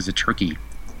My Life as a Turkey.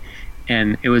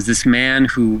 And it was this man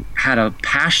who had a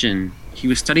passion.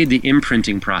 He studied the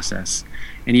imprinting process,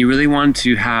 and he really wanted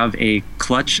to have a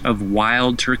clutch of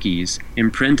wild turkeys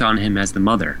imprint on him as the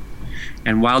mother.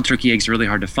 And wild turkey eggs are really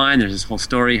hard to find. There's this whole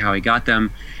story how he got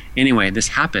them. Anyway, this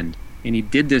happened, and he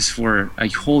did this for a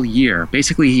whole year.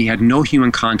 Basically, he had no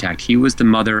human contact. He was the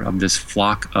mother of this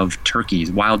flock of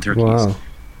turkeys, wild turkeys. Wow.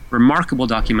 Remarkable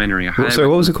documentary. Sorry,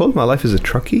 what was it called? My Life as a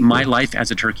Turkey? My Life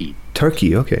as a Turkey.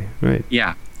 Turkey, okay, right.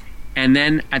 Yeah. And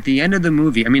then at the end of the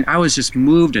movie, I mean, I was just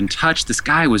moved and touched. This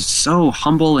guy was so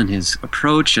humble in his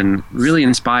approach and really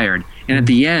inspired. And at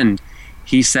the end,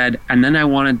 he said, and then I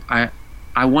want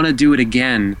to do it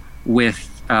again with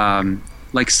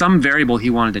like some variable he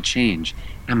wanted to change.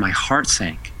 And my heart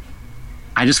sank.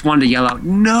 I just wanted to yell out,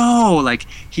 no! Like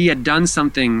he had done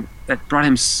something that brought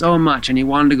him so much, and he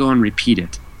wanted to go and repeat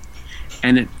it.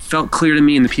 And it felt clear to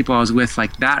me and the people I was with,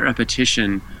 like that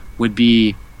repetition would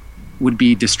be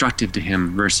destructive to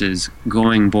him versus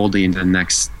going boldly into the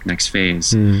next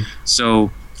phase.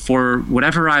 So for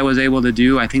whatever I was able to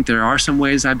do, I think there are some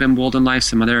ways I've been bold in life,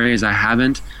 some other areas I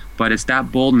haven't, but it's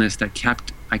that boldness that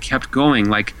I kept going.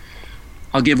 Like,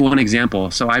 I'll give one example.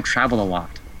 So I've traveled a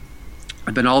lot.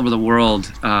 I've been all over the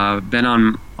world, been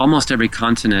on almost every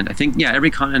continent. I think, every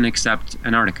continent except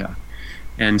Antarctica,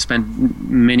 and spent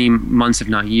many months, if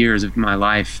not years, of my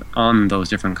life on those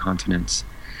different continents.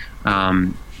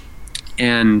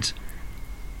 And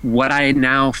what I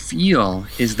now feel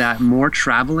is that more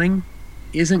traveling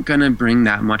isn't going to bring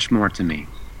that much more to me.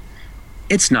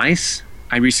 It's nice.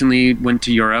 I recently went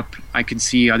to Europe. I could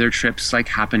see other trips like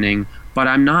happening, but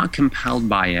I'm not compelled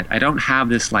by it. I don't have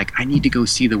this like, I need to go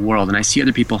see the world, and I see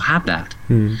other people have that.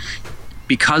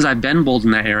 Because I've been bold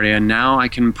in that area, now I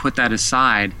can put that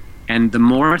aside, and the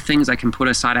more things I can put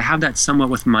aside, I have that somewhat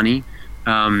with money,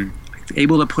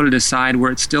 able to put it aside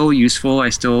where it's still useful. I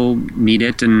still need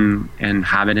it and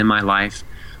have it in my life,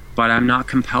 but I'm not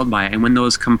compelled by it. And when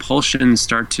those compulsions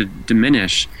start to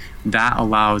diminish, that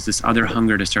allows this other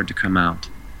hunger to start to come out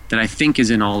that I think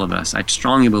is in all of us. I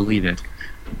strongly believe it.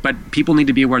 But people need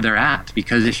to be where they're at,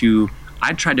 because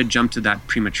I tried to jump to that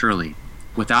prematurely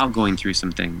without going through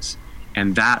some things,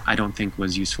 and that I don't think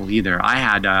was useful either. I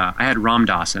had Ram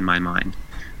Dass in my mind.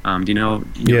 Do you know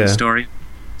the story?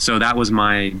 So that was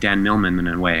my Dan Millman in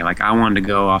a way. Like, I wanted to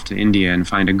go off to India and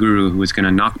find a guru who was going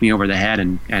to knock me over the head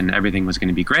and everything was going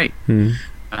to be great.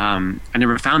 I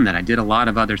never found that. I did a lot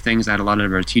of other things. I had a lot of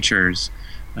other teachers.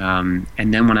 And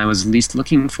then when I was least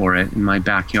looking for it in my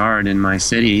backyard in my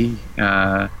city,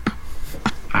 I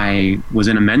was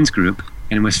in a men's group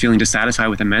and was feeling dissatisfied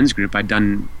with a men's group.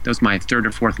 That was my third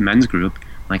or fourth men's group.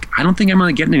 Like, I don't think I'm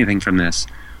really getting anything from this.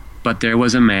 But there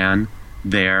was a man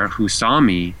there who saw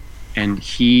me, and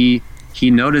he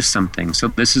noticed something. So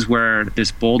this is where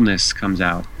this boldness comes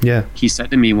out. Yeah. He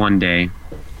said to me one day,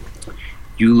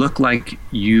 "You look like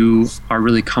you are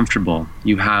really comfortable.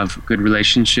 You have a good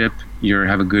relationship. You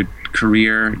have a good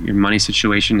career. Your money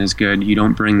situation is good. You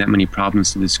don't bring that many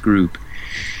problems to this group."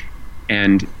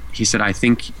 And he said, "I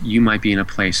think you might be in a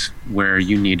place where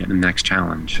you need the next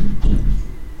challenge."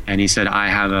 And he said, I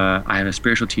have a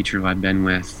spiritual teacher who I've been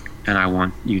with, and I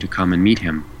want you to come and meet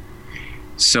him."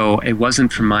 So it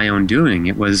wasn't from my own doing.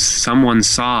 It was someone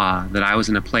saw that I was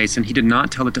in a place, and he did not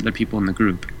tell it to other people in the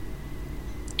group.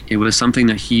 It was something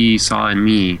that he saw in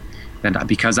me, that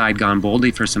because I had gone boldly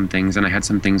for some things and I had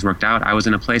some things worked out, I was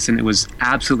in a place, and it was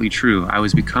absolutely true. I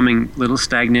was becoming a little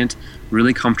stagnant,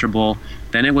 really comfortable.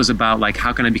 Then it was about, like,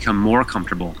 how can I become more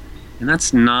comfortable? And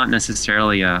that's not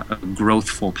necessarily a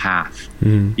growthful path.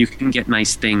 You can get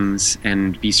nice things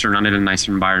and be surrounded in a nice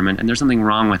environment, and there's nothing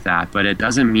wrong with that, but it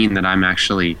doesn't mean that I'm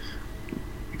actually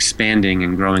expanding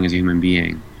and growing as a human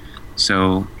being.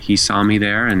 So he saw me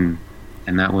there, and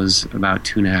that was about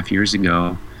 2.5 years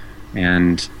ago.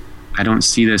 And I don't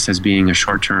see this as being a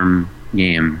short-term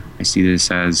game. I see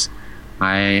this as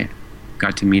I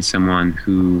got to meet someone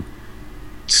who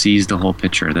sees the whole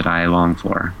picture that I long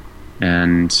for,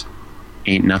 and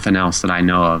ain't nothing else that I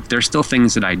know of. There's still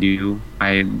things that I do.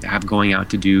 I have going out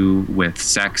to do with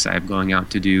sex. I have going out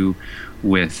to do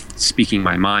with speaking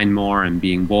my mind more and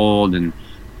being bold, and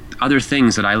other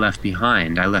things that I left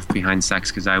behind. I left behind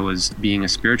sex because I was being a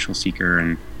spiritual seeker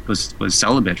and was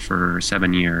celibate for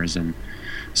 7 years. And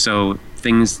so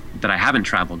things that I haven't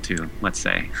traveled to, let's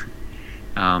say,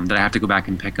 that I have to go back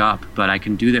and pick up. But I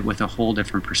can do that with a whole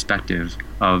different perspective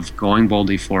of going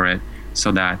boldly for it,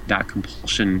 so that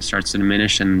compulsion starts to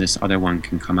diminish and this other one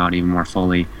can come out even more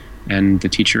fully. and the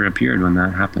teacher appeared when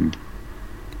that happened.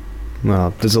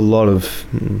 Wow, there's a lot of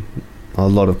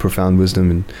profound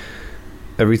wisdom in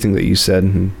everything that you said,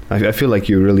 and I feel like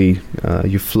you really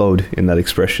you flowed in that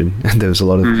expression, and there was a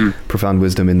lot of profound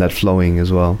wisdom in that flowing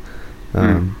as well.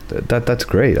 That's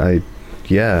great. I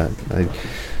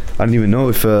don't even know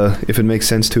if it makes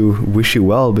sense to wish you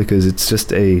well, because it's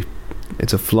just a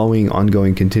flowing,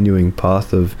 ongoing, continuing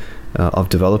path of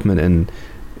development, and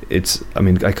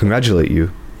I congratulate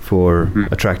you for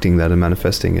attracting that and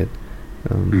manifesting it.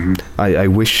 I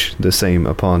wish the same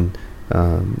upon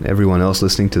everyone else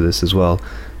listening to this as well,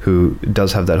 who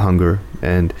does have that hunger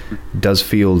and does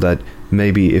feel that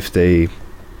maybe if they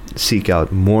seek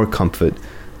out more comfort,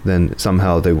 then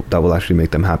somehow that will actually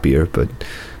make them happier. But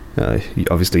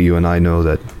obviously you and I know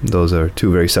that those are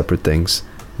two very separate things,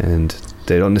 and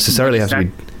they don't necessarily have to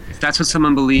be. If that's what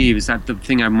someone believes, that the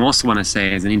thing I most want to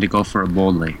say is they need to go for it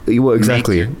boldly. Well,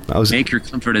 exactly. Make your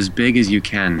comfort as big as you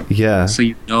can. Yeah. So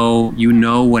you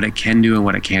know what it can do and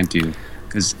what it can't do.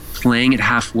 Because playing it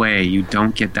halfway, you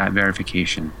don't get that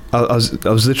verification. I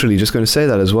was literally just going to say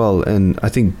that as well, and I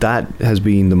think that has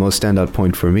been the most standout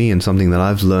point for me, and something that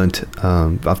I've learned,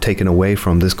 I've taken away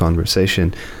from this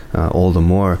conversation all the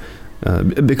more,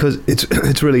 because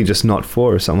it's really just not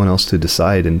for someone else to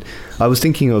decide. And I was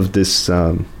thinking of this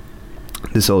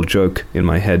old joke in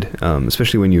my head,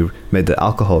 especially when you made the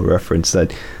alcohol reference,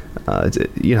 that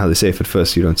you know how they say, if at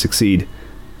first you don't succeed,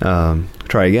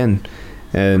 try again.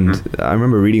 And I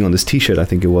remember reading on this t-shirt, I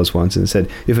think it was once, and it said,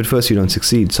 if at first you don't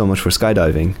succeed, so much for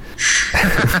skydiving.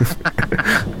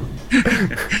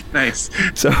 Nice.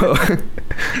 So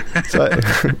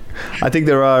I think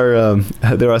there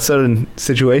are certain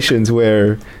situations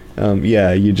where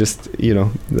you just,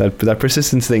 that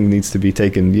persistence thing needs to be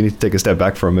taken. You need to take a step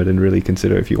back from it and really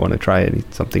consider if you want to try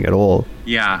something at all.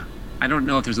 Yeah, I don't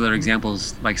know if there's other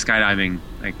examples like skydiving.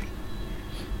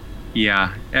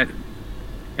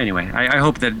 Anyway, I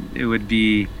hope that it would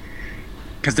be,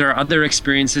 because there are other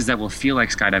experiences that will feel like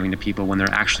skydiving to people when they're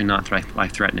actually not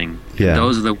life-threatening. Yeah.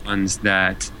 Those are the ones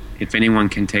that, if anyone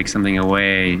can take something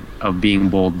away of being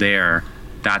bold there,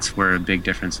 that's where a big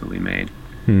difference will be made.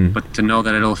 But to know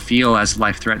that it'll feel as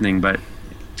life-threatening, but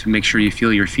to make sure you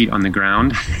feel your feet on the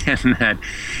ground, and that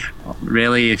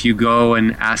really if you go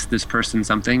and ask this person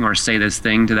something, or say this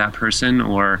thing to that person,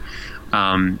 or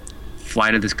fly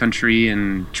to this country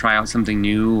and try out something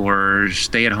new, or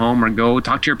stay at home, or go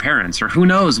talk to your parents, or who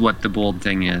knows what the bold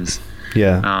thing is.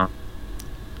 Yeah.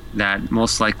 That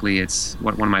most likely it's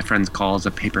what one of my friends calls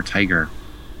a paper tiger.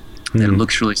 That it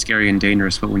looks really scary and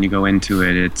dangerous, but when you go into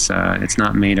it, it's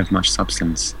not made of much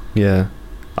substance. Yeah.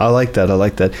 I like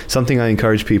that. Something I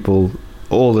encourage people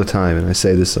all the time, and I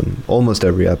say this on almost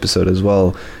every episode as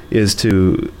well, is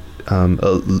to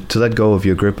let go of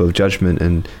your grip of judgment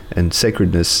and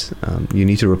sacredness. You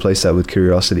need to replace that with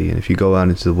curiosity. And if you go out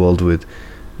into the world with,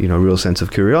 a real sense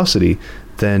of curiosity,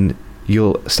 then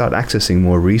you'll start accessing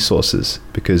more resources,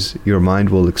 because your mind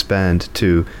will expand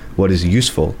to what is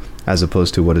useful as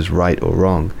opposed to what is right or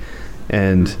wrong.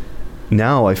 And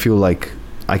now I feel like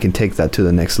I can take that to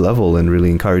the next level and really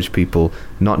encourage people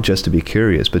not just to be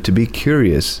curious, but to be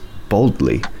curious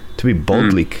boldly, to be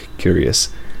boldly curious.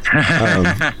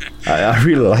 I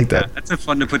really like that. That's a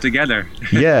fun to put together.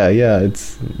 yeah,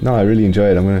 I really enjoy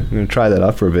it. I'm gonna try that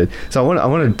out for a bit. So I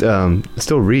want to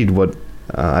still read what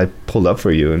I pulled up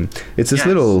for you, and it's this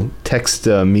little text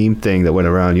meme thing that went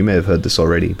around. You may have heard this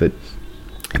already, but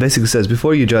it basically says,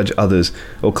 before you judge others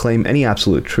or claim any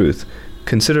absolute truth,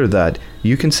 consider that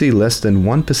you can see less than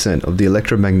 1% of the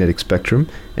electromagnetic spectrum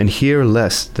and hear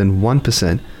less than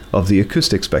 1% of the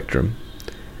acoustic spectrum.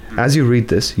 As you read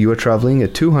this, you are traveling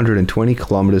at 220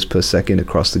 kilometers per second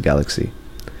across the galaxy.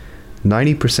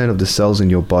 90% of the cells in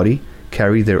your body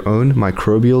carry their own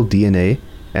microbial DNA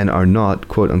and are not,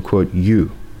 quote-unquote,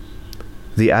 you.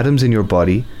 The atoms in your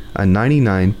body are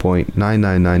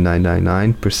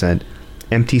 99.999999%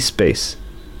 empty space,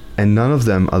 and none of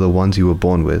them are the ones you were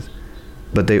born with,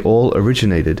 but they all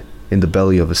originated in the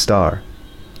belly of a star.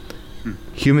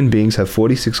 Human beings have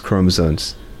 46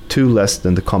 chromosomes, 2 less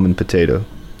than the common potato.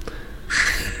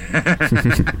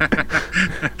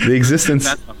 The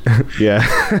existence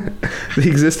the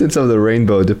existence of the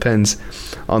rainbow depends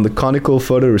on the conical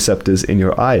photoreceptors in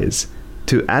your eyes.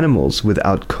 To animals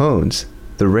without cones,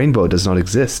 the rainbow does not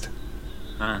exist.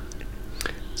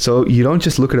 So you don't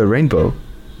just look at a rainbow,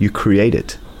 you create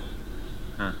it.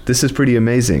 This is pretty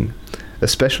amazing,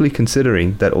 especially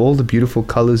considering that all the beautiful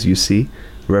colors you see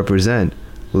represent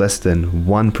less than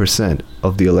 1%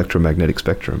 of the electromagnetic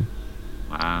spectrum.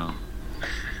 Wow.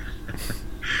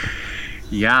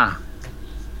 Yeah.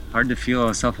 Hard to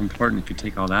feel self-important if you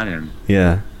take all that in.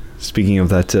 Yeah. Speaking of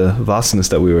that vastness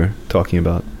that we were talking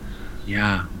about.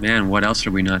 Yeah, man, what else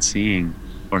are we not seeing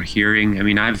or hearing? I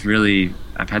mean, I've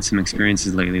had some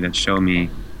experiences lately that show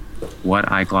me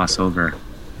what I gloss over.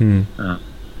 And I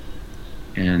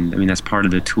mean, that's part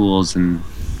of the tools and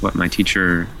what my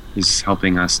teacher is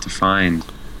helping us to find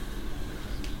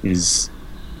is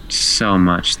so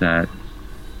much that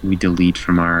we delete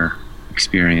from our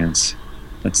experience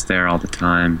that's there all the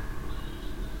time.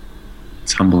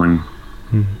 It's humbling.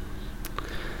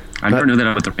 I never knew that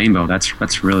about the rainbow.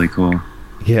 That's really cool.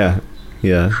 Yeah,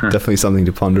 definitely something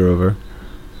to ponder over.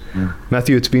 Yeah.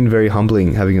 Matthew, it's been very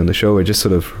humbling having you on the show. We're just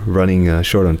sort of running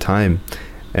short on time,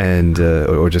 and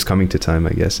or just coming to time,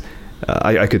 I guess.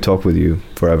 I could talk with you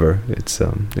forever. It's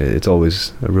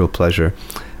always a real pleasure.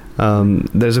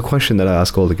 There's a question that I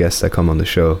ask all the guests that come on the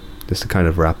show, just to kind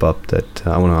of wrap up, that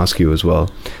I want to ask you as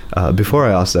well. Before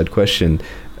I ask that question,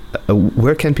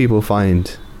 where can people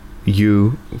find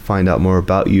you, find out more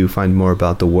about you, find more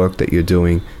about the work that you're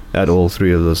doing at all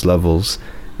three of those levels,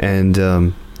 and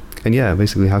yeah,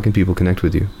 basically, how can people connect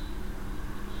with you?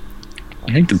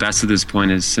 I think the best at this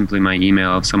point is simply my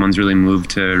email. If someone's really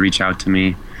moved to reach out to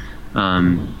me,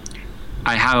 I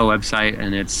have a website,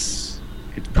 and it's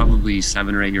probably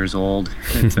 7 or 8 years old.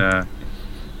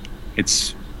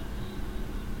 It's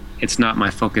not my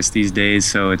focus these days,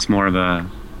 so it's more of a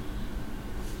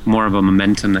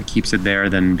momentum that keeps it there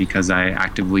than because I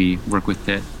actively work with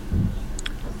it.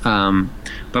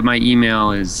 But my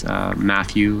email is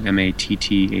Matthew,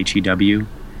 MATTHEW,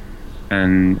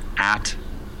 and at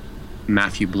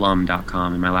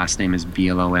MatthewBlom.com, and my last name is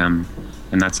BLOM,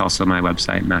 and that's also my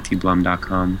website,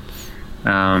 MatthewBlom.com.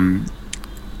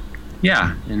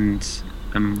 Yeah, and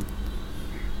I'm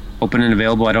open and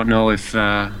available. I don't know if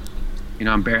I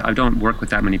don't work with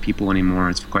that many people anymore.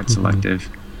 It's quite selective.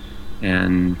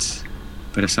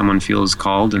 But if someone feels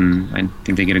called, and I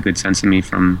think they get a good sense of me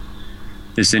from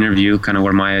this interview, kind of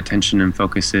where my attention and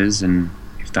focus is, and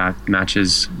if that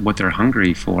matches what they're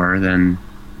hungry for, then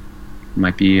it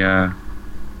might be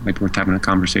worth having a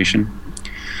conversation.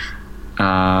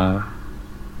 Yeah,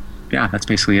 that's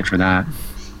basically it for that.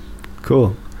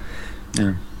 Cool.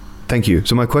 Yeah. Thank you.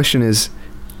 So my question is,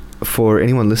 for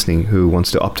anyone listening who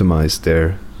wants to optimize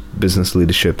their business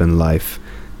leadership and life,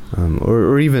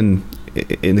 or even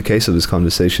in the case of this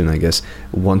conversation, I guess,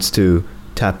 wants to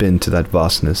tap into that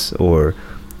vastness or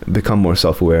become more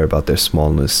self-aware about their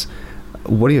smallness,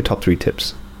 what are your top 3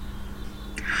 tips?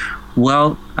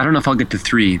 Well, I don't know if I'll get to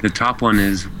 3. The top one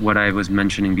is what I was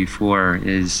mentioning before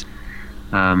is,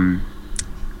 there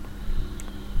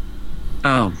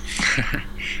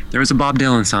was a Bob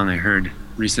Dylan song I heard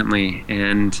recently,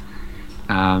 and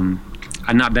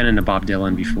I've not been into Bob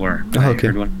Dylan before. Oh, okay.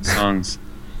 I heard one of the songs,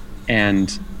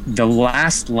 and the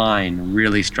last line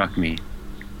really struck me.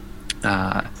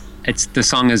 The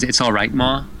song is "It's All Right,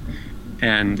 Ma,"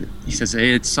 and he says,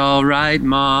 "It's all right,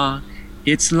 Ma.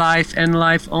 It's life and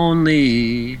life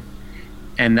only."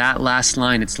 And that last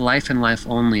line, "It's life and life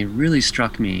only," really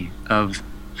struck me of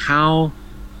how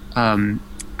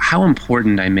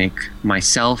important I make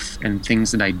myself and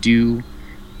things that I do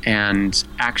and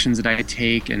actions that I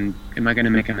take, and am I going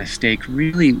to make a mistake?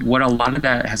 Really, what a lot of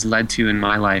that has led to in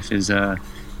my life is a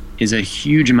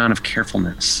huge amount of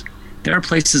carefulness. There are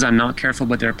places I'm not careful,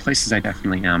 but there are places I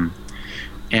definitely am.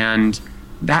 And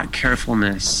that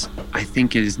carefulness, I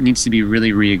think, needs to be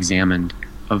really re-examined,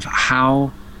 of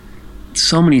how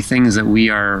so many things that we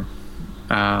are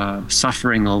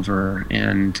suffering over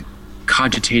and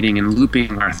cogitating and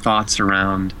looping our thoughts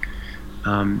around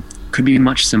could be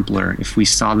much simpler if we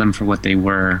saw them for what they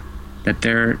were, that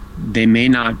they may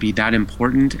not be that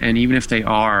important, and even if they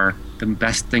are, the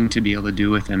best thing to be able to do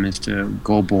with them is to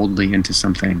go boldly into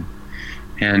something.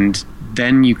 And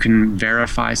then you can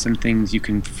verify some things, you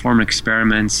can perform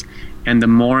experiments, and the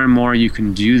more and more you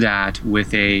can do that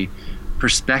with a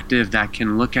perspective that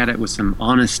can look at it with some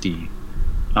honesty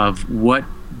of what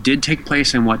did take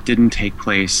place and what didn't take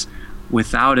place,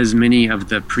 without as many of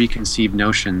the preconceived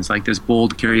notions, like this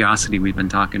bold curiosity we've been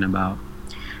talking about.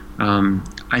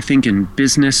 I think in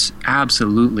business,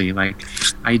 absolutely, like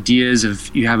ideas of,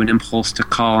 you have an impulse to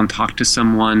call and talk to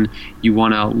someone, you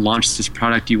want to launch this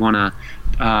product, you want to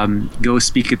go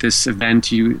speak at this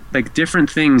event, like different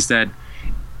things that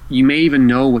you may even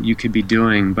know what you could be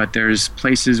doing, but there's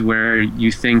places where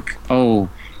you think, oh,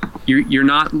 you're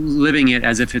not living it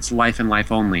as if it's life and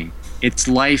life only. It's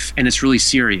life and it's really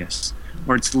serious,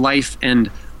 or it's life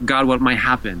and God, what might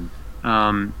happen?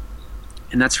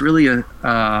 And that's really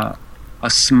a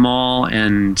small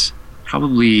and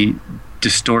probably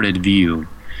distorted view.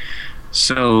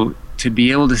 So to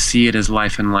be able to see it as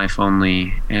life and life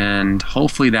only, and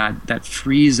hopefully that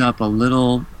frees up a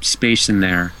little space in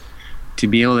there to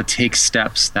be able to take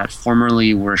steps that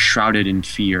formerly were shrouded in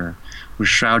fear, were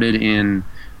shrouded in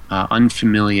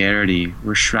unfamiliarity,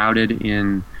 were shrouded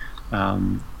in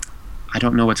I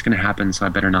don't know what's going to happen, so I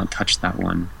better not touch that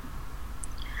one.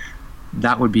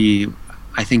 That would be,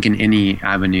 I think, in any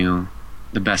avenue,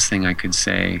 the best thing I could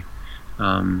say.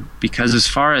 Because as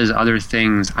far as other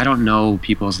things, I don't know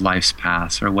people's life's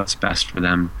paths or what's best for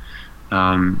them.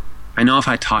 I know if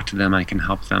I talk to them, I can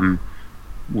help them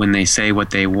when they say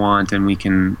what they want, and we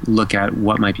can look at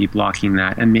what might be blocking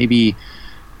that, and maybe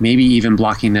even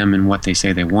blocking them in what they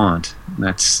say they want.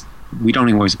 We don't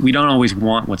always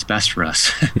want what's best for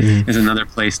us. Is another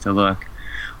place to look.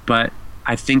 But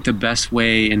I think the best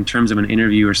way in terms of an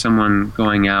interview or someone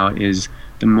going out is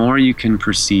the more you can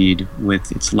proceed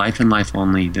with its life and life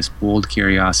only, this bold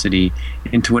curiosity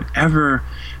into whatever.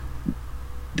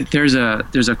 There's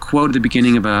a quote at the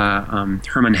beginning of a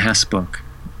Hermann Hesse book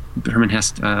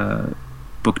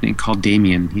named called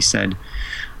Damien. He said,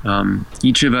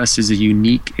 each of us is a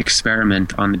unique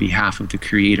experiment on the behalf of the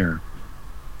Creator.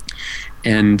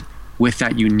 And with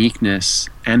that uniqueness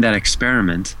and that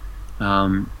experiment,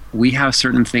 we have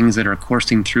certain things that are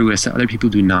coursing through us that other people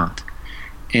do not.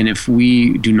 And if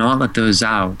we do not let those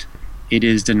out, it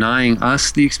is denying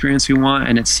us the experience we want,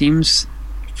 and it seems,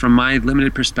 from my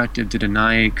limited perspective, to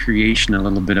deny creation a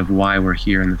little bit of why we're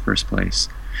here in the first place.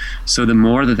 So the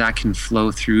more that can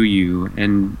flow through you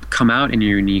and come out in a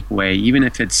unique way, even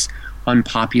if it's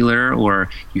unpopular or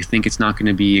you think it's not going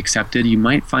to be accepted, you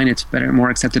might find it's more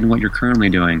accepted than what you're currently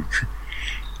doing.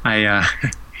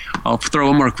 I'll throw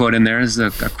one more quote in there. There's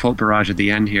a quote barrage at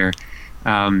the end here.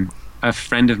 A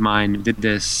friend of mine did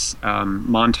this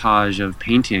montage of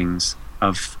paintings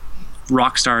of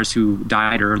rock stars who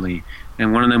died early,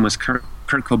 and one of them was Kurt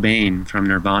Cobain from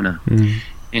Nirvana.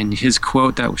 And his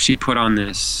quote that she put on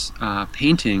this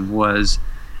painting was,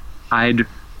 "I'd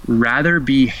rather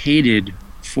be hated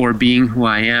for being who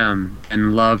I am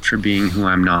than loved for being who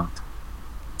I'm not."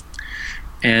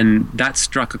 And that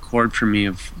struck a chord for me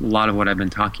of a lot of what I've been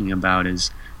talking about,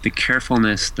 is the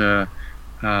carefulness, the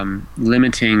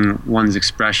limiting one's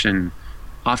expression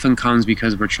often comes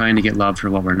because we're trying to get love for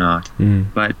what we're not.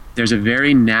 But there's a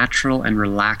very natural and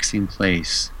relaxing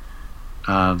place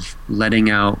of letting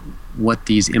out what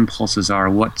these impulses are,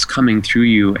 what's coming through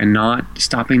you, and not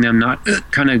stopping them, not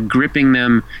kind of gripping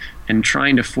them and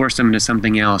trying to force them into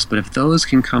something else. But if those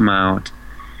can come out,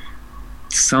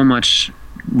 so much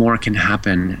more can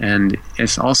happen. And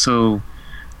it's also,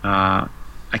 I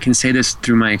can say this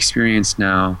through my experience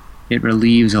now, it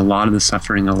relieves a lot of the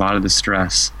suffering, a lot of the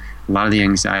stress, a lot of the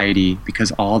anxiety,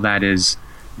 because all that is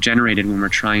generated when we're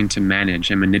trying to manage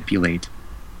and manipulate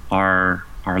our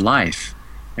life.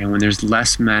 And when there's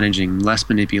less managing, less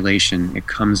manipulation, it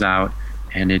comes out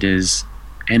and it is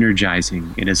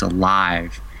energizing, it is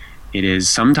alive. It is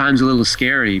sometimes a little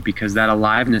scary because that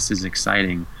aliveness is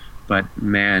exciting, but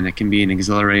man, it can be an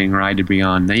exhilarating ride to be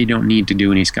on. Then you don't need to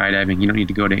do any skydiving, you don't need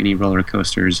to go to any roller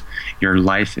coasters. Your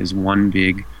life is one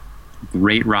big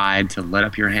great ride to let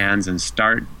up your hands and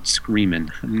start screaming,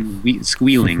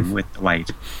 squealing with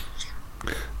delight.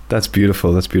 That's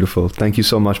beautiful. That's beautiful. Thank you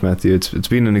so much, Matthew. It's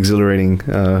been an exhilarating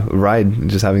ride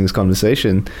just having this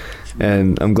conversation,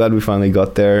 and I'm glad we finally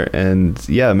got there. And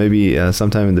yeah, maybe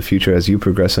sometime in the future, as you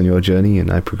progress on your journey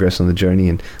and I progress on the journey,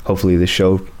 and hopefully the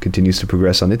show continues to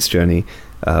progress on its journey,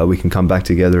 we can come back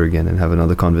together again and have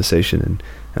another conversation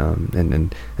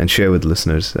and share with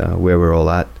listeners where we're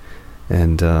all at.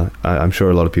 And I'm sure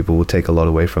a lot of people will take a lot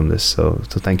away from this. So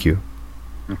thank you.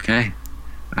 Okay.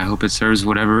 I hope it serves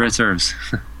whatever it serves.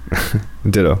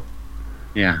 Ditto.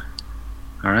 Yeah.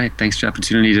 All right. Thanks for the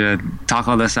opportunity to talk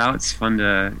all this out. It's fun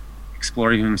to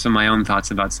explore even some of my own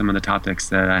thoughts about some of the topics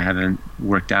that I haven't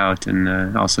worked out,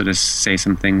 and also to say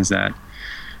some things that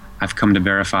I've come to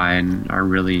verify and are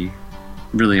really,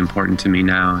 really important to me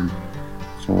now. And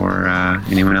for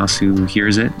anyone else who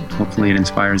hears it, hopefully it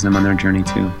inspires them on their journey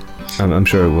too. I'm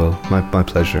sure it will. My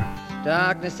pleasure.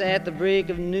 Darkness at the break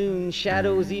of noon,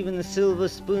 shadows even the silver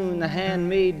spoon, the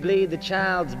handmade blade, the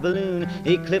child's balloon,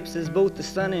 eclipses both the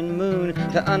sun and moon.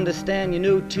 To understand you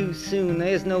know too soon,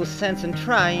 there's no sense in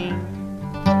trying.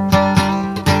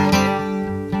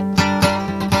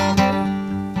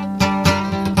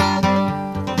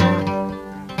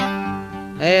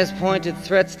 As pointed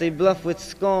threats they bluff with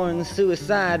scorn,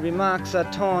 suicide remarks are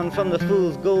torn from the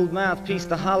fool's gold mouthpiece.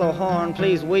 The hollow horn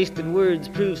plays wasted words,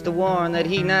 proves to warn that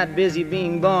he not busy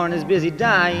being born is busy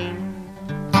dying.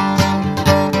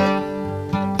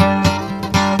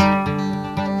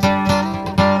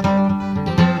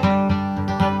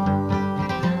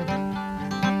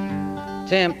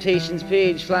 Temptation's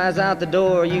page flies out the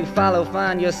door. You follow,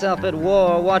 find yourself at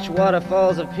war. Watch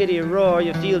waterfalls of pity roar.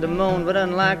 You feel the moan, but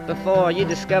unlike before, you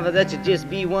discover that you just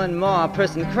be one more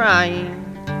person crying.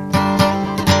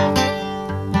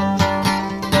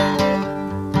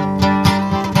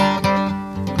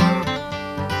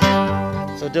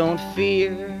 So don't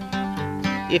fear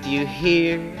if you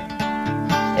hear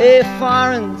a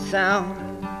foreign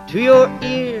sound to your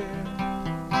ear.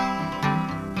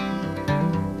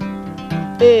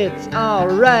 It's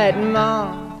alright,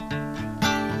 Ma,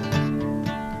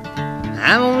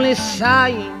 I'm only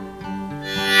sighing.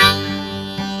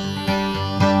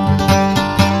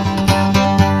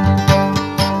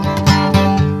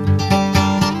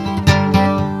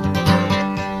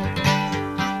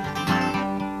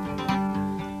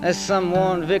 As some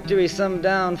won victory, some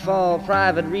downfall,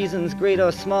 private reasons, great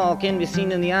or small, can be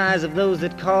seen in the eyes of those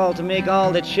that call to make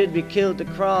all that should be killed to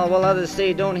crawl, while others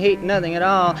say don't hate nothing at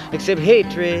all except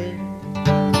hatred.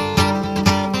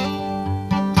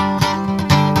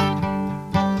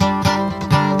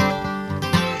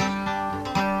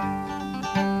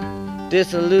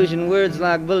 Disillusioned words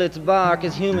like bullets bark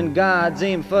as human gods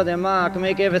aim for their mark,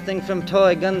 make everything from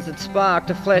toy guns that spark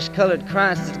to flesh-colored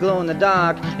Christs that glow in the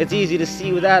dark. It's easy to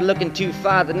see without looking too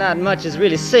far that not much is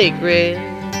really sacred.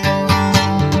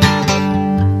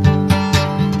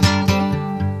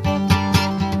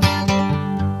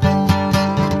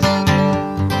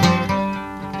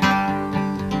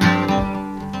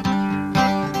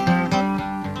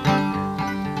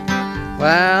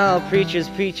 While preachers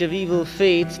preach of evil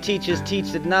fates, teachers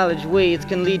teach that knowledge waits,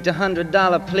 can lead to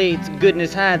 $100 plates.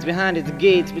 Goodness hides behind its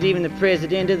gates, but even the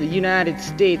President of the United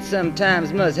States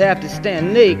sometimes must have to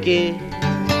stand naked.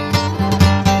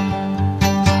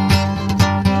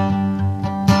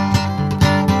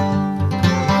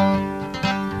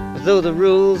 Though the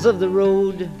rules of the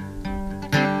road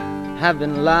have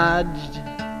been lodged,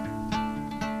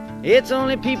 it's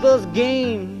only people's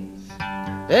games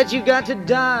that you got to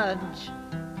dodge.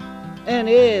 And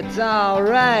it's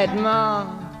alright, Ma,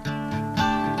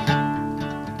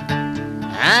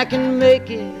 I can make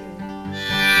it.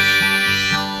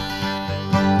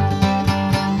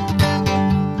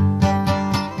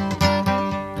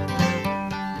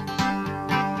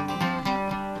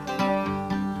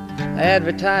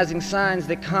 Advertising signs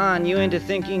that con you into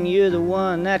thinking you're the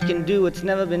one that can do what's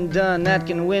never been done, that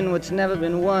can win what's never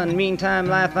been won. Meantime,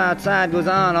 life outside goes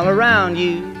on all around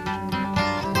you.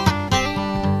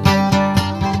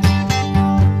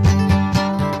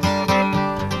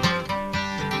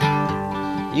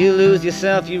 You lose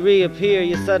yourself, you reappear,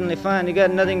 you suddenly find you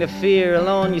got nothing to fear.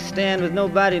 Alone you stand with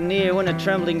nobody near, when a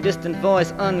trembling distant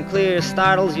voice unclear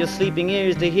startles your sleeping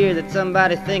ears to hear that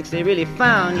somebody thinks they really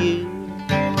found you.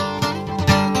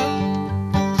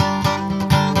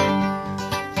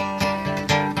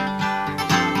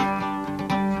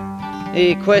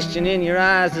 A question in your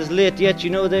eyes is lit, yet you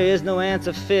know there is no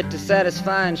answer fit to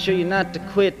satisfy and show you not to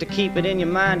quit, to keep it in your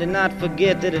mind and not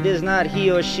forget that it is not he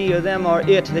or she or them or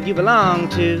it that you belong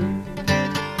to.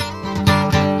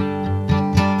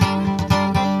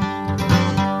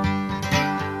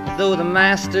 Though the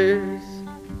masters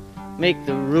make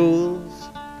the rules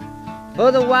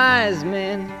for the wise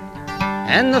men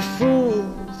and the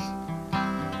fools,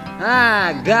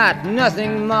 I got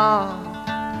nothing more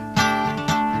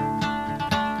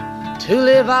to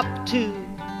live up to.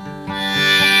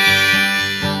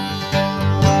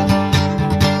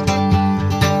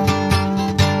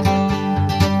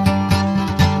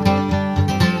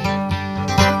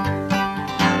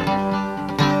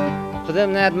 For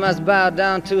them that must bow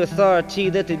down to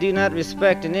authority that they do not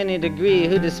respect in any degree,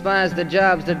 who despise their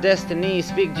jobs, their destiny,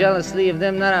 speak jealously of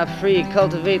them that are free,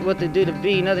 cultivate what they do to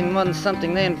be, nothing more than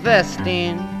something they invest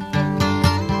in.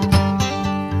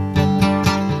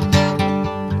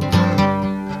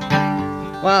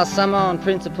 While some on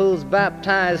principles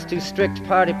baptized to strict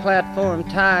party platform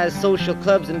ties, social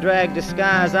clubs and drag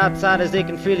disguise, outsiders they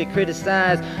can freely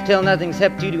criticize, tell nothing's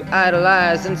helped you to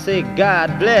idolize and say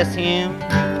God bless him.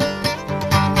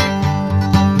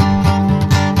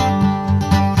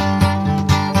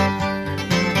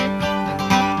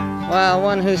 While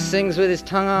one who sings with his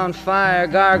tongue on fire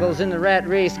gargles in the rat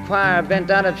race choir,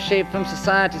 bent out of shape from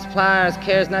society's pliers,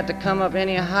 cares not to come up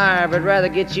any higher, but rather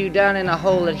get you down in a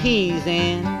hole that he's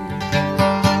in.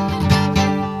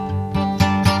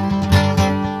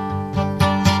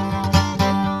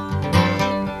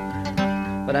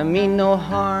 But I mean no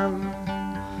harm,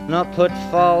 nor put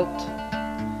fault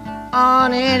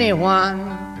on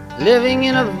anyone living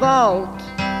in a vault.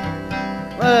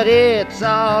 But it's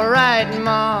alright,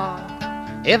 Ma,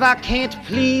 if I can't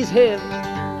please him.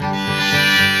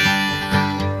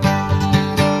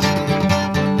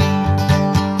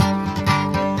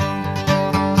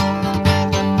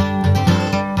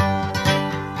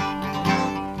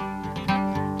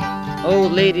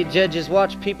 Old lady judges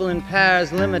watch people in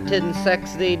pairs, limited in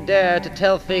sex they dare to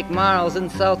tell fake morals,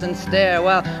 insult and stare.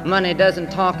 While money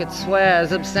doesn't talk, it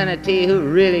swears. Obscenity, who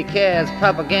really cares?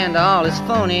 Propaganda, all is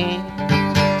phony.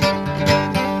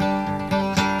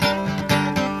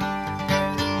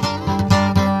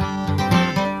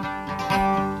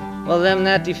 Well, them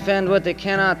that defend what they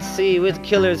cannot see with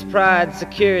killer's pride,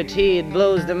 security, it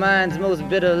blows their minds most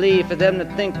bitterly. For them to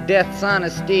think death's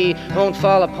honesty won't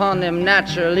fall upon them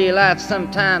naturally. Life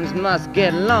sometimes must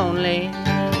get lonely.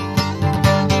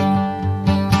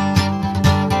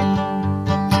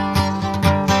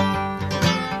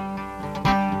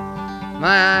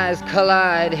 My eyes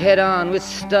collide head-on with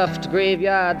stuffed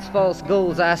graveyards, false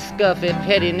goals I scuff at,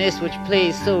 pettiness which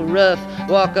plays so rough.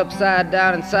 Walk upside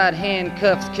down inside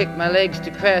handcuffs, kick my legs to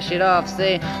crash it off,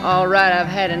 say, all right, I've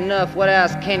had enough, what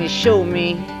else can you show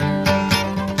me?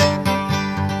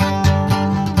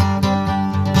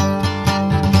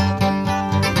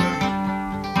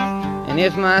 And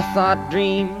if my thought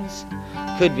dreams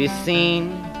could be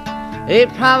seen,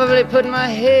 they'd probably put my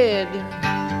head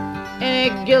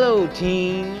in a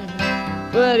guillotine.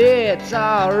 But it's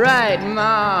alright,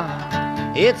 Ma,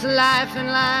 it's life and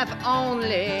life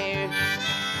only.